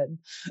 Wisconsin.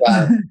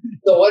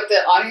 So what the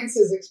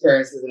audience's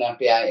experience as an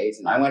FBI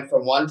agent, I went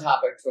from one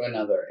topic to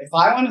another. If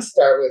I want to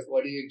start with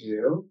what do you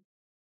do?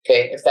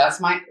 Okay,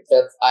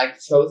 I've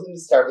chosen to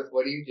start with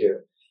what do you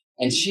do?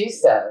 And she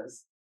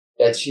says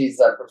that she's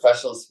a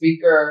professional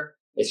speaker,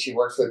 that she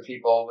works with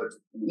people with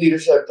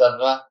leadership, blah,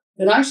 blah,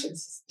 then I should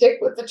stick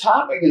with the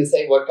topic and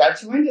say, what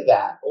got you into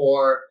that?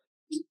 Or,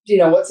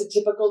 what's a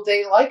typical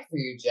day like for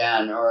you,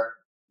 Jen? Or,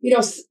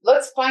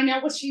 let's find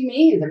out what she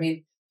means. I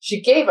mean,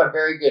 she gave a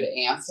very good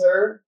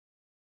answer,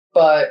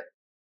 but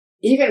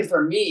even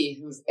for me,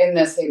 who's in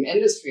the same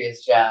industry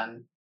as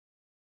Jen,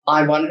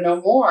 I want to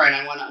know more and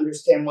I want to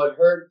understand what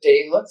her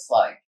day looks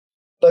like.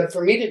 But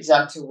for me to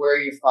jump to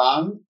where you're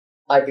from,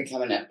 I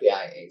become an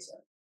FBI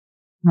agent.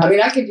 I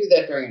mean, I could do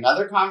that during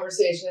another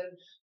conversation,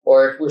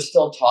 or if we're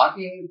still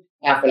talking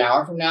half an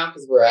hour from now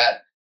because we're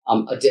at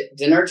a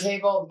dinner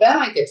table, then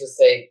I get to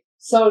say,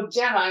 so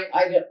Jen,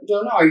 I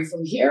don't know, are you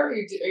from here or are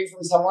you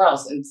from somewhere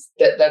else? And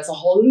that's a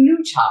whole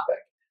new topic,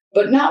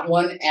 but not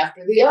one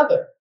after the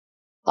other.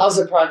 How's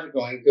the project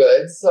going?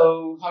 Good.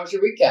 So how's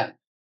your weekend?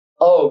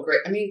 Oh,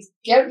 great. I mean,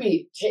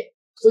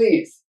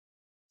 please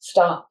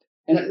stop.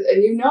 And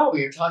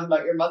you're talking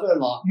about your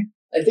mother-in-law.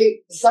 I think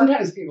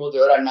sometimes people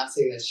do it. I'm not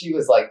saying that she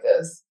was like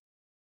this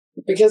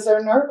because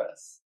they're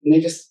nervous and they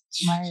just.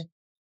 Right.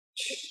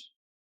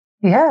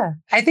 Yeah,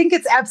 I think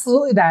it's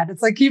absolutely that.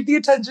 It's like, keep the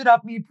attention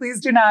off me.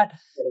 Please do not.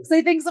 Because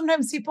I think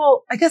sometimes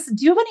people, I guess,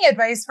 do you have any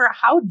advice for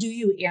how do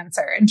you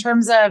answer in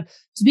terms of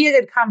to be a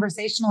good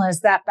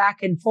conversationalist, that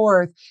back and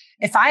forth?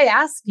 If I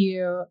ask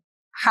you,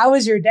 how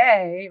was your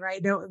day?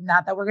 Right? No,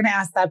 not that we're going to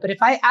ask that, but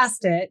if I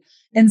asked it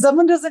and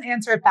someone doesn't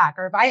answer it back,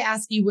 or if I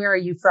ask you, where are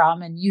you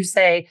from? And you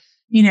say,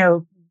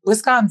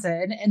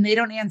 Wisconsin, and they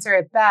don't answer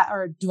it back,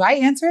 or do I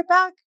answer it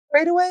back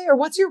right away? Or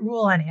what's your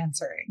rule on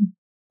answering?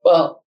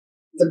 Well,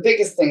 the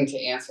biggest thing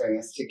to answering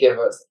is to give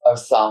us a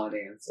solid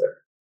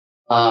answer.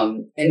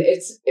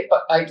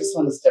 But I just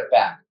want to step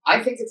back.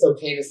 I think it's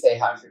okay to say,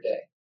 how's your day?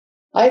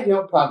 I have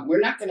no problem. We're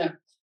not going to,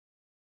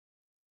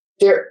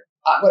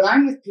 when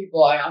I'm with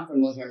people, I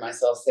often will hear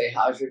myself say,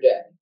 how's your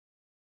day?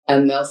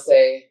 And they'll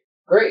say,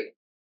 great.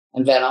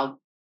 And then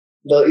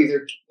they'll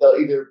either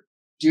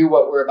do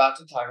what we're about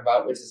to talk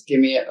about, which is give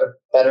me a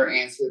better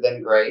answer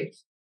than great.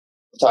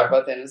 We'll talk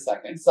about that in a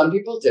second. Some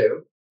people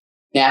do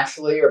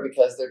naturally or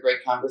because they're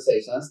great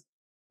conversationalists.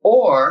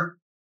 Or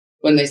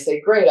when they say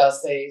great, I'll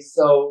say,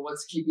 so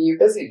what's keeping you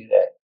busy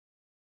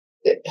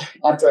today?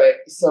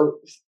 So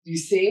you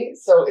see,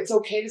 so it's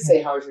okay to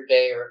say, how was your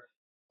day? Or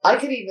I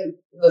could even,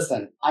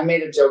 listen, I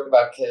made a joke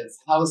about kids.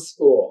 How's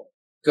school?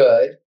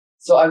 Good.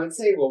 So I would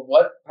say, well,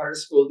 what part of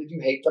school did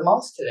you hate the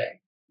most today?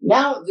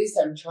 Now, at least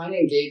I'm trying to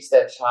engage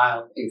that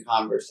child in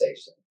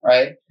conversation,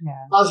 right? Yeah.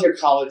 How's your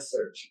college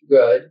search?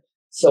 Good.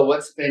 So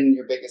what's been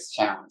your biggest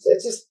challenge?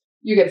 It's just,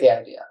 you get the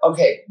idea.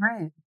 Okay.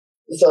 Right.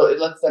 So it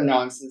lets them know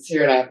I'm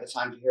sincere and I have the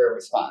time to hear a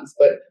response.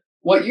 But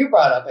what you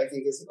brought up, I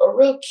think, is a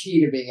real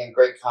key to being a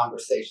great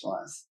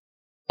conversationalist.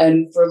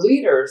 And for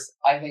leaders,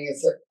 I think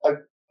it's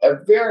a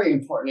very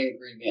important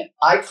ingredient.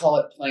 I call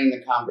it playing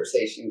the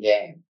conversation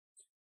game.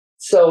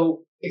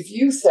 So if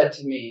you said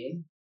to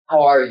me,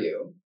 how are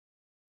you?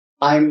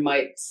 I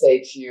might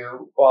say to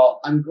you, well,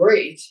 I'm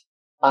great.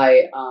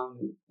 I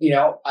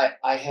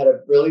had a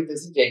really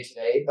busy day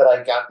today, but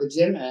I got the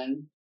gym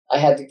in. I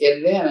had to get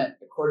it in at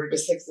 5:45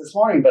 this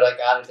morning, but I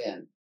got it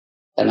in.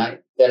 And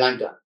then I'm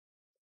done.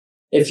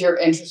 If you're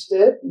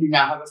interested, you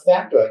now have a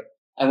factoid.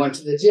 I went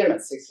to the gym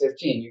at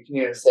 6:15. You can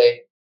either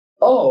say,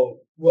 oh,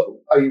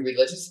 are you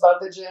religious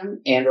about the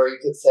gym? Or you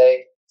could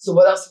say, so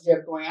what else did you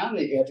have going on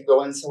that you had to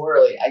go in so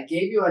early? I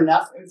gave you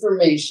enough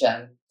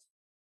information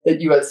that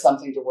you had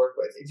something to work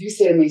with. If you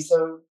say to me,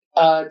 so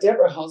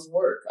Debra, how's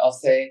work? I'll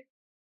say,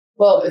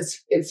 well,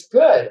 it's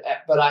good,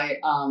 but I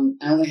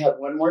only have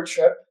one more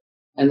trip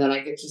and then I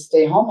get to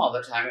stay home all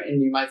the time.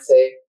 And you might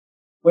say,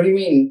 what do you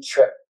mean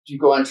trip? Do you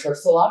go on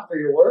trips a lot for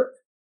your work?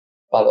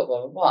 Blah, blah,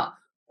 blah, blah, blah.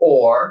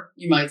 Or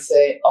you might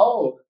say,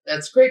 oh,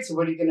 that's great. So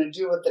what are you going to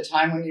do with the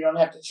time when you don't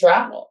have to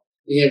travel?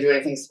 Are you going to do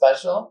anything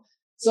special?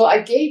 So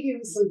I gave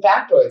you some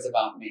factoids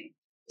about me.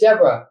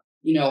 Debra,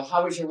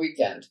 how was your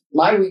weekend?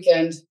 My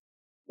weekend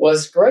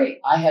was great.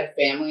 I had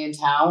family in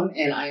town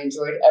and I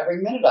enjoyed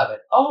every minute of it.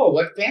 Oh,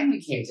 what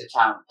family came to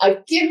town?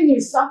 I've given you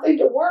something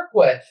to work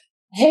with.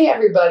 Hey,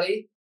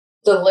 everybody,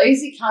 the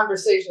lazy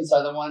conversations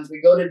are the ones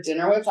we go to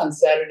dinner with on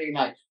Saturday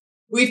night.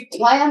 We've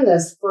planned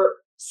this for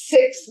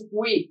 6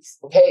 weeks,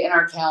 okay, in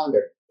our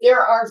calendar. They're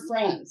our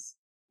friends.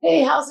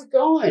 Hey, how's it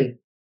going?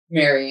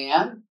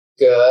 Marianne,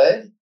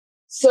 good.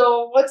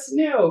 So what's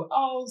new?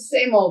 Oh,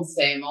 same old,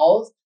 same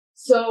old.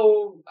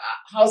 So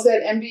how's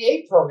that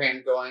MBA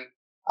program going?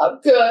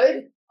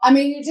 Good. I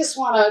mean, you just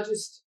want to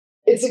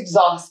it's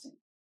exhausting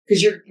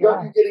because you're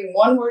getting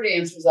one-word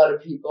answers out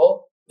of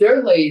people.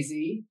 They're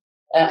lazy.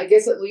 And I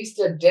guess at least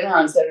at dinner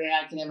on Saturday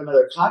night, I can have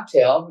another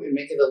cocktail and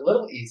make it a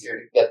little easier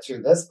to get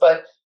through this.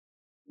 But,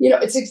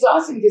 it's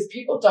exhausting because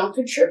people don't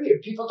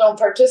contribute. People don't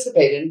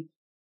participate. And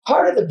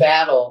part of the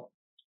battle,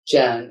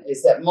 Jen,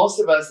 is that most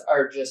of us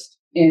are just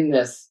in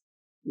this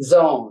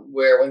zone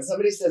where when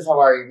somebody says, how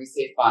are you? We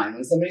say, fine.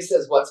 When somebody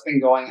says, what's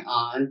been going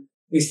on?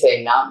 We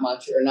say not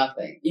much or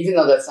nothing, even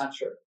though that's not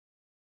true.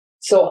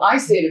 So I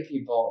say to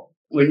people,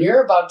 when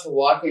you're about to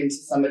walk into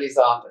somebody's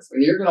office,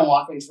 when you're going to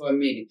walk into a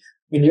meeting,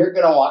 when you're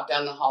going to walk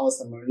down the hall with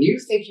someone, when you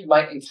think you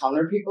might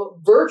encounter people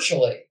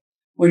virtually,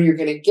 when you're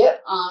going to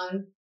get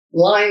on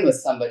line with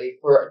somebody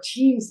for a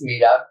Teams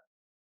meetup,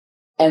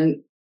 and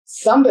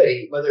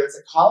somebody, whether it's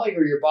a colleague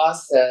or your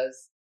boss,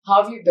 says,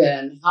 how have you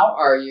been? How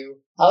are you?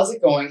 How's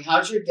it going?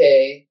 How's your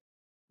day?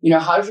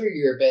 How's your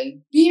year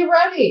been? Be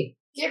ready.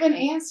 Give an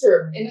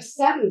answer in a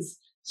sentence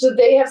so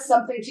they have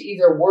something to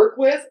either work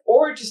with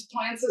or it just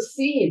plants a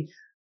seed.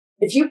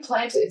 If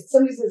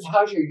somebody says,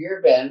 how's your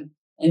year been?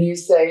 And you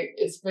say,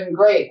 it's been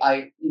great.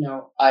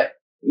 All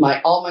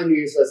my New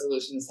Year's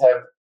resolutions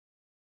have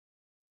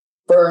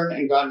burned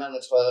and gone down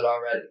the toilet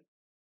already.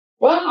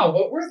 Wow,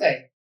 what were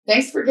they?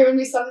 Thanks for giving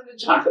me something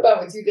to talk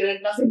about with you that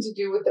had nothing to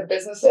do with the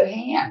business at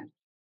hand.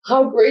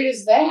 How great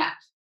is that?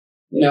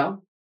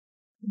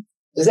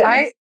 Does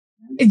that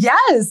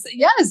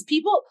Yes.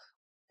 People,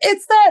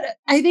 it's that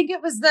I think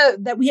it was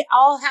that we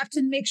all have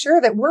to make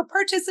sure that we're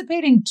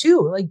participating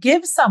too. Like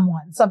give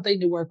someone something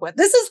to work with.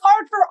 This is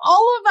hard for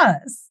all of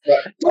us.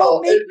 Right.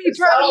 Don't make me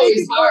try to make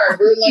it hard.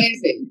 We're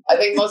lazy. I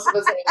think most of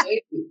us are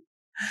lazy.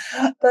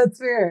 That's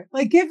fair.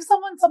 Like give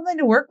someone something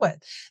to work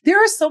with.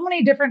 There are so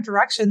many different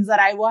directions that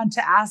I want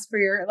to ask for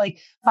your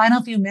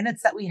final few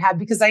minutes that we have,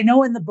 because I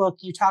know in the book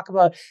you talk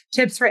about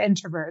tips for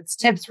introverts,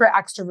 tips for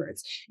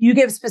extroverts. You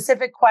give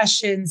specific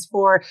questions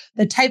for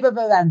the type of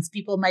events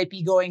people might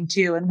be going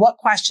to and what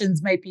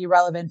questions might be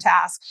relevant to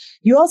ask.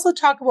 You also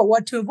talk about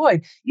what to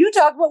avoid. You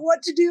talk about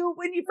what to do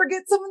when you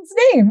forget someone's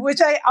name, which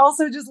I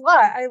also just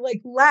love. I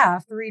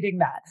laughed reading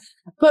that.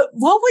 But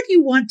what would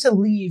you want to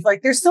leave?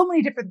 There's so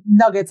many different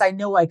nuggets I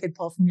know I could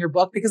pull from your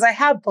book because I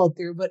have pulled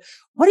through, but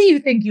what do you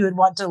think you would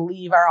want to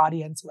leave our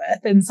audience with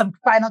and some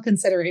final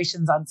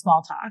considerations on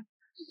small talk?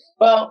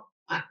 Well,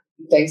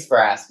 thanks for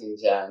asking,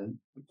 Jen.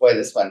 Boy,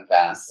 this went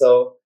fast.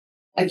 So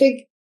I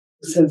think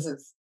since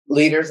it's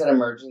leaders and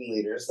emerging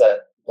leaders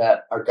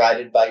that are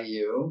guided by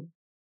you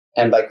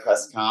and by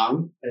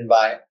Crestcom and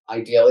by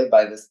ideally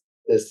by this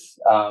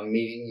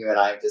meeting you and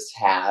I have just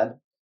had,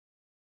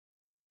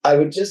 I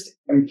would just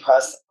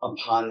impress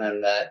upon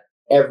them that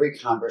every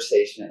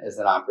conversation is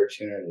an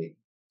opportunity.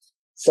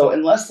 So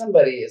unless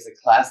somebody is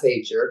a class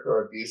A jerk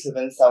or abusive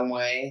in some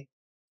way,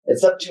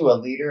 it's up to a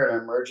leader,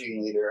 an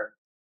emerging leader,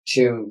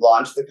 to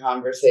launch the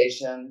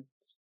conversation.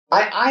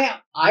 I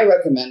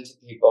recommend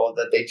to people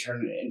that they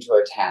turn it into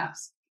a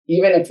task,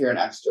 even if you're an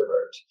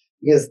extrovert.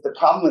 Because the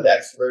problem with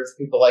extroverts,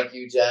 people like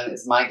you, Jen,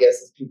 is my guess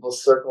is people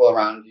circle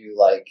around you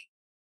like,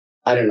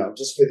 I don't know,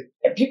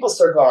 people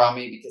circle around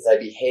me because I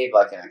behave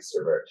like an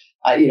extrovert.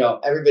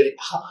 Everybody,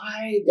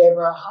 hi,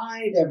 Debra,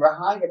 hi, Debra,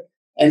 hi.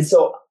 And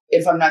so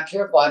if I'm not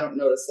careful, I don't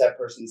notice that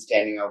person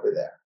standing over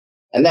there.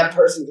 And that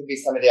person could be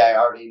somebody I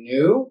already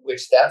knew,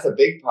 which that's a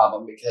big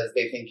problem because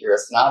they think you're a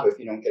snob if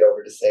you don't get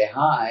over to say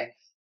hi,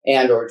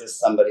 and or just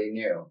somebody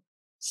new.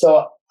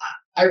 So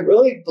I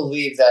really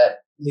believe that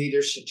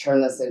leaders should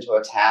turn this into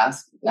a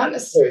task, not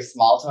necessarily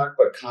small talk,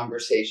 but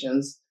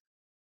conversations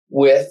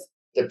with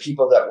the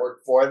people that work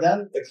for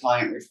them, the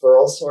client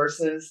referral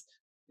sources,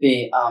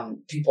 the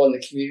people in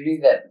the community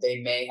that they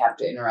may have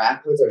to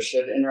interact with or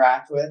should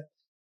interact with,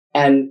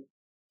 and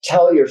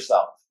tell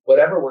yourself,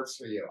 whatever works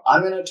for you,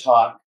 I'm going to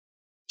talk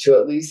to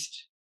at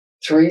least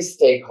 3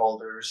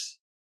 stakeholders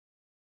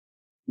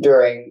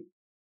during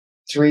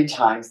 3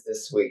 times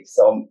this week.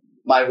 So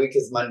my week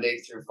is Monday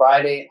through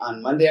Friday.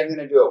 On Monday, I'm going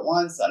to do it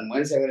once. On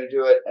Wednesday, I'm going to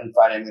do it. And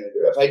Friday, I'm going to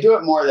do it. If I do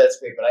it more, that's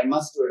great. But I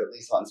must do it at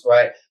least once,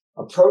 where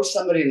I approach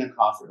somebody in the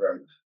coffee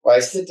room, where I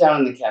sit down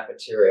in the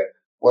cafeteria,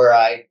 where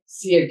I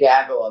see a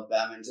gaggle of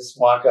them and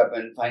just walk up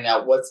and find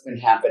out what's been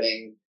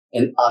happening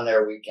on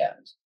their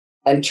weekend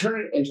and turn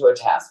it into a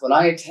task. When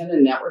I attend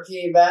a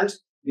networking event,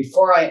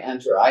 before I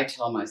enter, I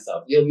tell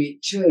myself, you'll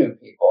meet 2 new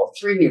people,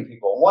 3 new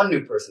people, 1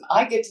 new person.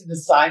 I get to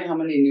decide how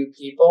many new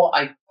people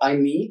I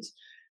meet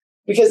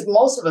because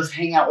most of us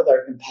hang out with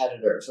our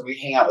competitors or we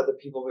hang out with the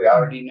people we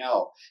already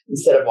know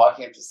instead of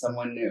walking up to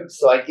someone new.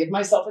 So I give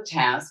myself a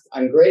task.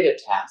 I'm great at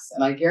tasks.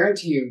 And I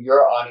guarantee you,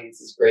 your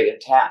audience is great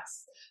at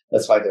tasks.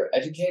 That's why they're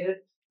educated.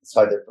 That's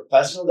why they're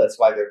professional. That's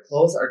why their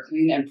clothes are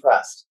clean and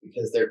pressed,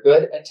 because they're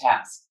good at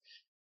tasks,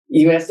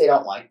 even if they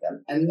don't like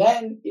them. And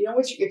then, you know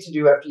what you get to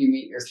do after you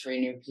meet your 3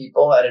 new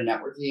people at a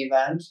networking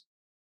event?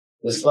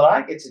 This is what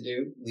I get to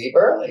do: leave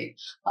early.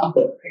 How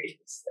great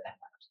is that?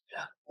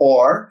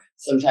 Or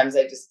sometimes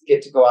I just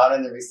get to go out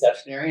in the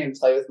reception area and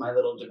play with my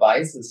little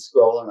device and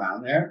scroll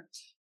around there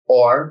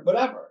or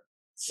whatever.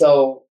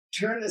 So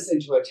turn this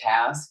into a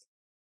task,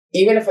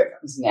 even if it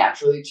comes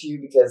naturally to you,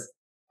 because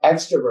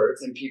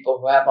extroverts and people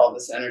who have all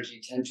this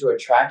energy tend to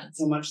attract it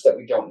so much that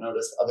we don't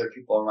notice other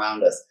people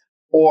around us.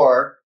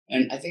 Or,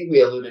 and I think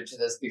we alluded to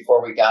this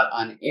before we got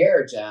on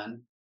air,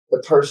 Jen,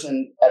 the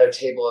person at a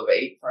table of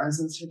 8, for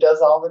instance, who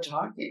does all the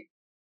talking.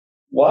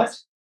 What?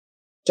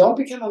 Don't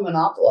become a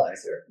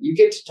monopolizer. You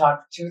get to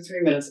talk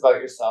 2-3 minutes about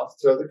yourself,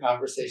 throw the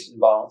conversation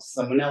ball to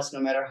someone else, no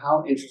matter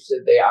how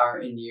interested they are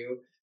in you,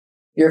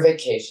 your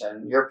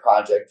vacation, your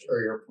project,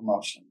 or your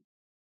promotion.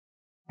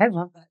 I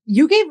love that.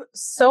 You gave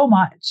so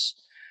much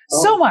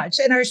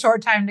in our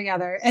short time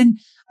together. And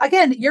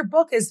again, your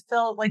book is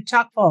filled like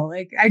chock full.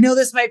 Like, I know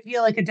this might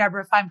feel like a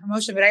Debra Fine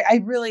promotion, but I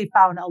really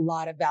found a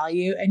lot of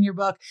value in your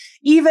book,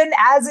 even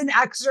as an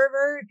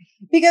extrovert,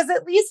 because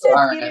at least you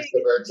are an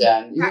extrovert,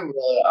 Jen. You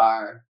really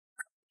are.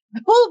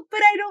 Well, but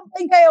I don't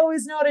think I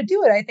always know how to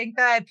do it. I think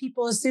that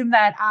people assume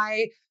that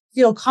I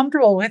feel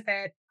comfortable with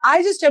it.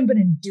 I just jump in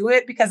and do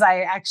it because I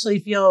actually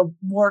feel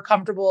more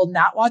comfortable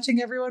not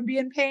watching everyone be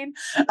in pain.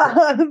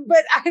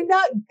 But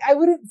I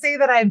wouldn't say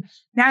that I'm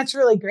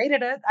naturally great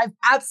at it. I've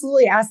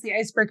absolutely asked the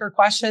icebreaker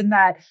question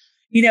that,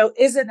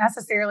 isn't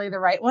necessarily the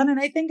right one. And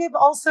I think I've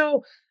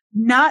also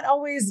not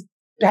always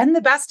been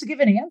the best to give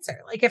an answer.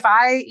 Like if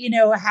I,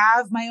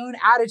 have my own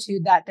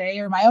attitude that day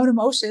or my own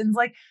emotions,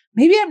 like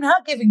maybe I'm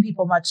not giving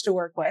people much to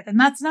work with, and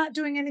that's not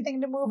doing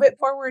anything to move it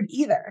forward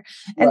either.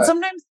 And Right.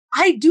 sometimes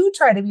I do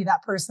try to be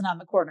that person on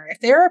the corner. If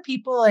there are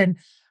people in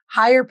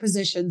higher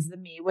positions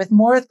than me with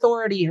more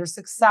authority or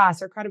success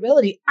or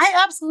credibility, I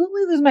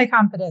absolutely lose my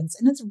confidence.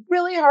 And it's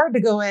really hard to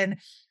go in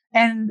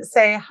and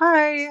say,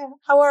 hi,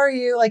 how are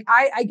you? Like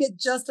I get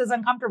just as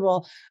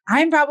uncomfortable.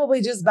 I'm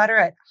probably just better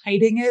at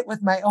hiding it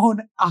with my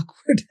own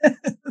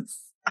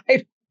awkwardness.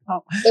 I don't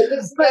know.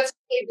 That's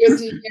really good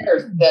to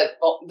hear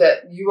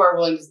that you are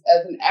willing to,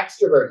 as an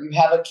extrovert, you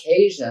have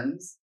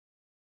occasions,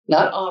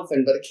 not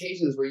often, but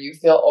occasions where you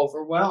feel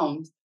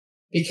overwhelmed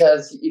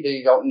because either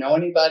you don't know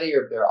anybody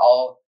or they're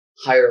all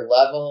higher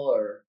level,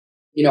 or,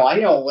 I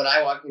know when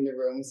I walk into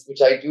rooms,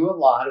 which I do a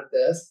lot of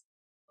this,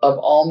 of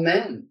all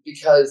men,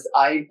 because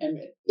I am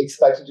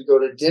expected to go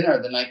to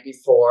dinner the night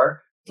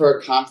before for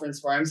a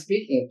conference where I'm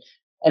speaking.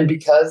 And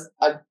because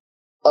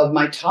of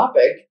my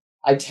topic,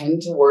 I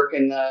tend to work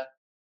in the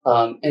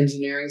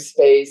engineering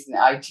space and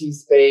the IT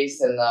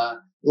space, and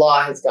the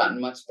law has gotten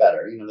much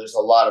better. There's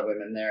a lot of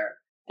women there.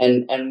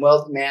 and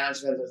wealth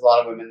management. There's a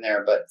lot of women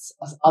there, but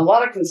a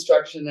lot of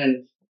construction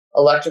and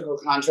electrical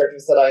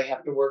contractors that I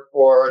have to work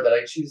for, or that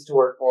I choose to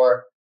work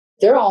for,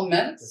 they're all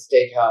men at the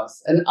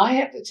steakhouse. And I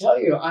have to tell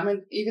you,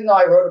 even though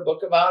I wrote a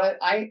book about it,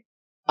 I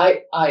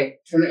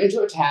turn it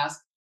into a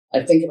task.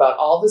 I think about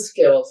all the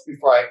skills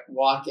before I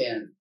walk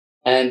in.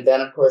 And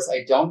then, of course,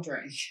 I don't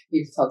drink,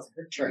 even though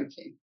they're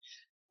drinking.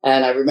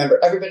 And I remember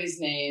everybody's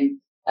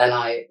name, and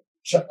I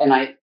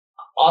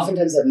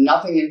oftentimes have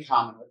nothing in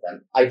common with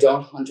them. I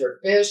don't hunt or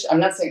fish. I'm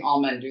not saying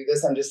all men do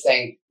this. I'm just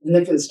saying in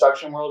the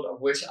construction world,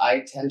 of which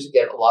I tend to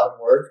get a lot of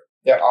work,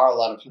 there are a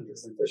lot of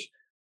hunters and fish.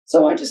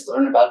 So I just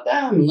learn about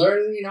them,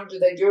 do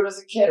they do it as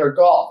a kid, or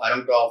golf? I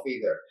don't golf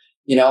either.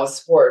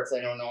 Sports,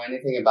 I don't know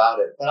anything about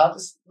it, but I'll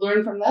just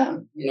learn from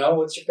them.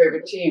 What's your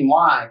favorite team?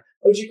 Why?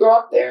 Oh, did you grow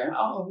up there?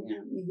 Oh, yeah.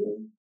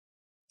 Mm-hmm.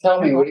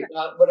 Tell me,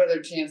 what are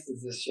their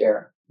chances this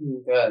year?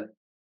 Good.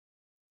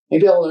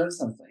 Maybe I'll learn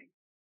something.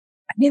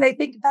 I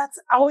think that's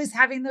always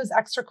having those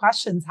extra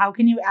questions. How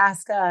can you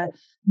ask a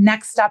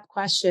next step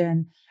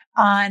question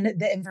on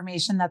the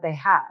information that they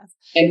have?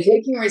 And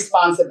taking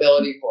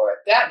responsibility for it.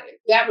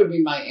 That would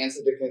be my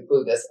answer to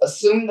conclude this.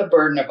 Assume the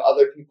burden of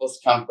other people's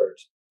comfort.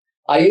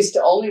 I used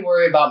to only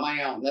worry about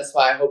my own. That's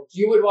why I hoped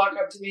you would walk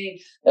up to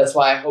me. That's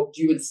why I hoped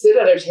you would sit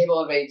at a table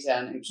of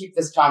 8-10 and keep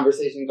this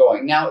conversation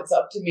going. Now it's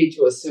up to me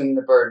to assume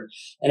the burden.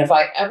 And if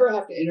I ever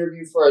have to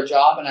interview for a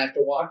job and I have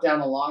to walk down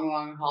a long,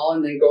 long hall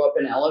and then go up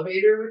an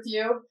elevator with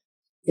you,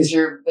 because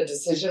you're the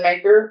decision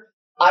maker,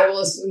 I will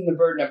assume the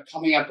burden of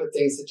coming up with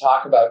things to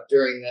talk about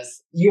during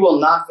this. You will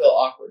not feel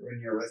awkward when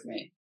you're with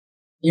me.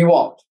 You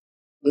won't,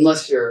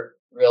 unless you're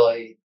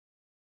really,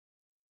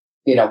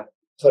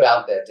 put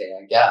out that day,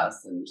 I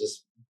guess, and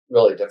just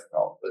really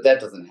difficult. But that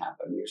doesn't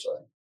happen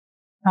usually.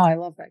 Oh, I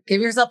love that. Give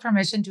yourself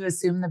permission to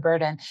assume the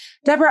burden.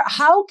 Debra,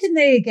 how can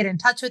they get in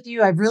touch with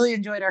you? I've really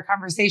enjoyed our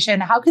conversation.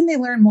 How can they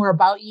learn more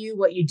about you,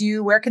 what you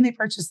do? Where can they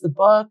purchase the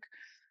book?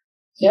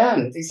 Yeah,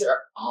 and these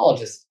are all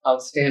just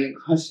outstanding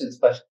questions,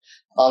 but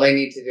all they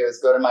need to do is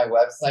go to my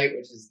website,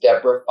 which is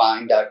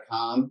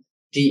debrafine.com,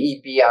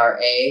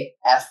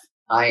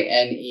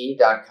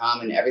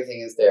 DebraFine.com, and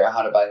everything is there.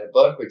 How to buy the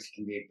book, which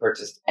can be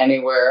purchased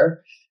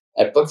anywhere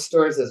at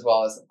bookstores, as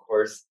well as, of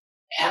course,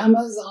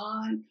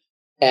 Amazon.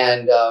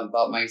 And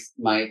about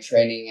my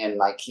training and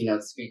my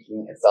keynote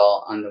speaking, it's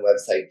all on the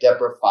website,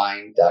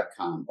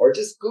 DebraFine.com, or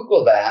just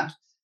Google that.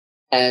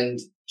 And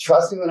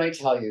trust me when I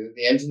tell you,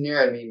 the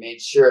engineer in me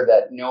made sure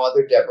that no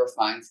other Debra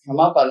Fines come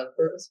up on the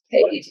first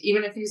page,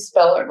 even if you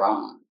spell it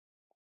wrong.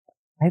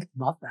 I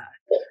love that.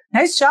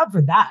 Nice job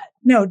for that.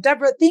 No,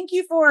 Debra, thank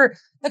you for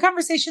the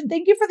conversation.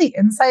 Thank you for the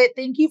insight.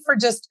 Thank you for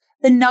just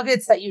the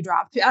nuggets that you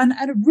dropped on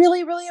a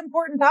really, really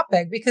important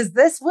topic, because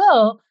this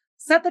will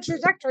set the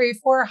trajectory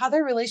for how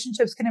their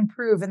relationships can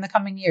improve in the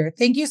coming year.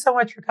 Thank you so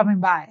much for coming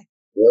by.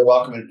 You're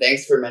welcome. And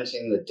thanks for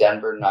mentioning the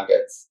Denver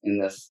Nuggets in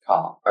this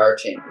call, our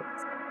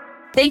champions.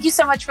 Thank you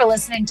so much for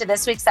listening to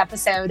this week's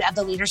episode of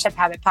the Leadership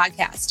Habit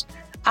Podcast.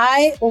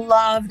 I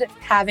loved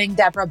having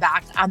Debra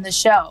back on the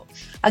show.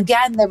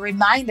 Again, the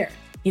reminder,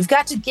 you've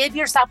got to give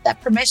yourself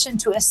that permission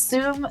to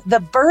assume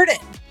the burden.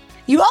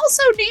 You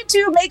also need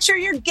to make sure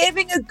you're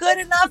giving a good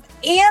enough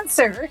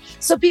answer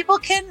so people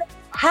can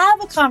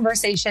have a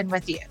conversation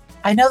with you.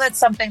 I know that's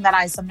something that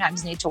I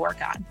sometimes need to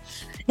work on.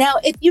 Now,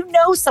 if you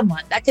know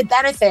someone that could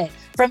benefit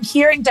from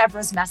hearing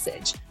Debra's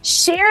message,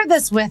 share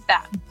this with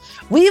them.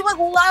 We would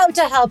love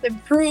to help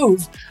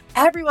improve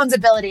everyone's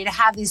ability to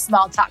have these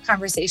small talk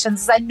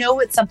conversations, as I know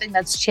it's something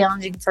that's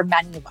challenging for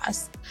many of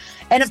us.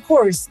 And of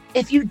course,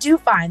 if you do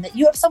find that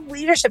you have some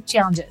leadership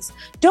challenges,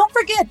 don't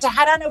forget to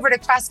head on over to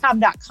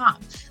crestcom.com.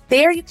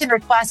 There you can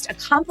request a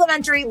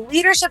complimentary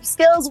leadership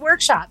skills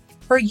workshop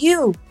for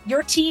you,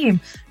 your team,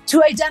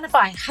 to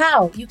identify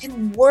how you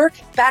can work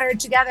better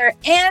together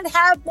and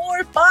have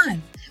more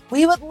fun.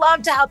 We would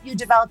love to help you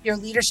develop your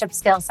leadership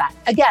skill set.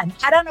 Again,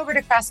 head on over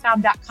to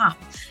crestcom.com.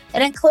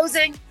 And in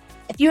closing,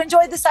 if you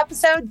enjoyed this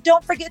episode,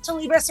 don't forget to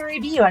leave us a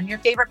review on your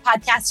favorite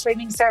podcast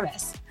streaming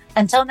service.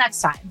 Until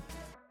next time.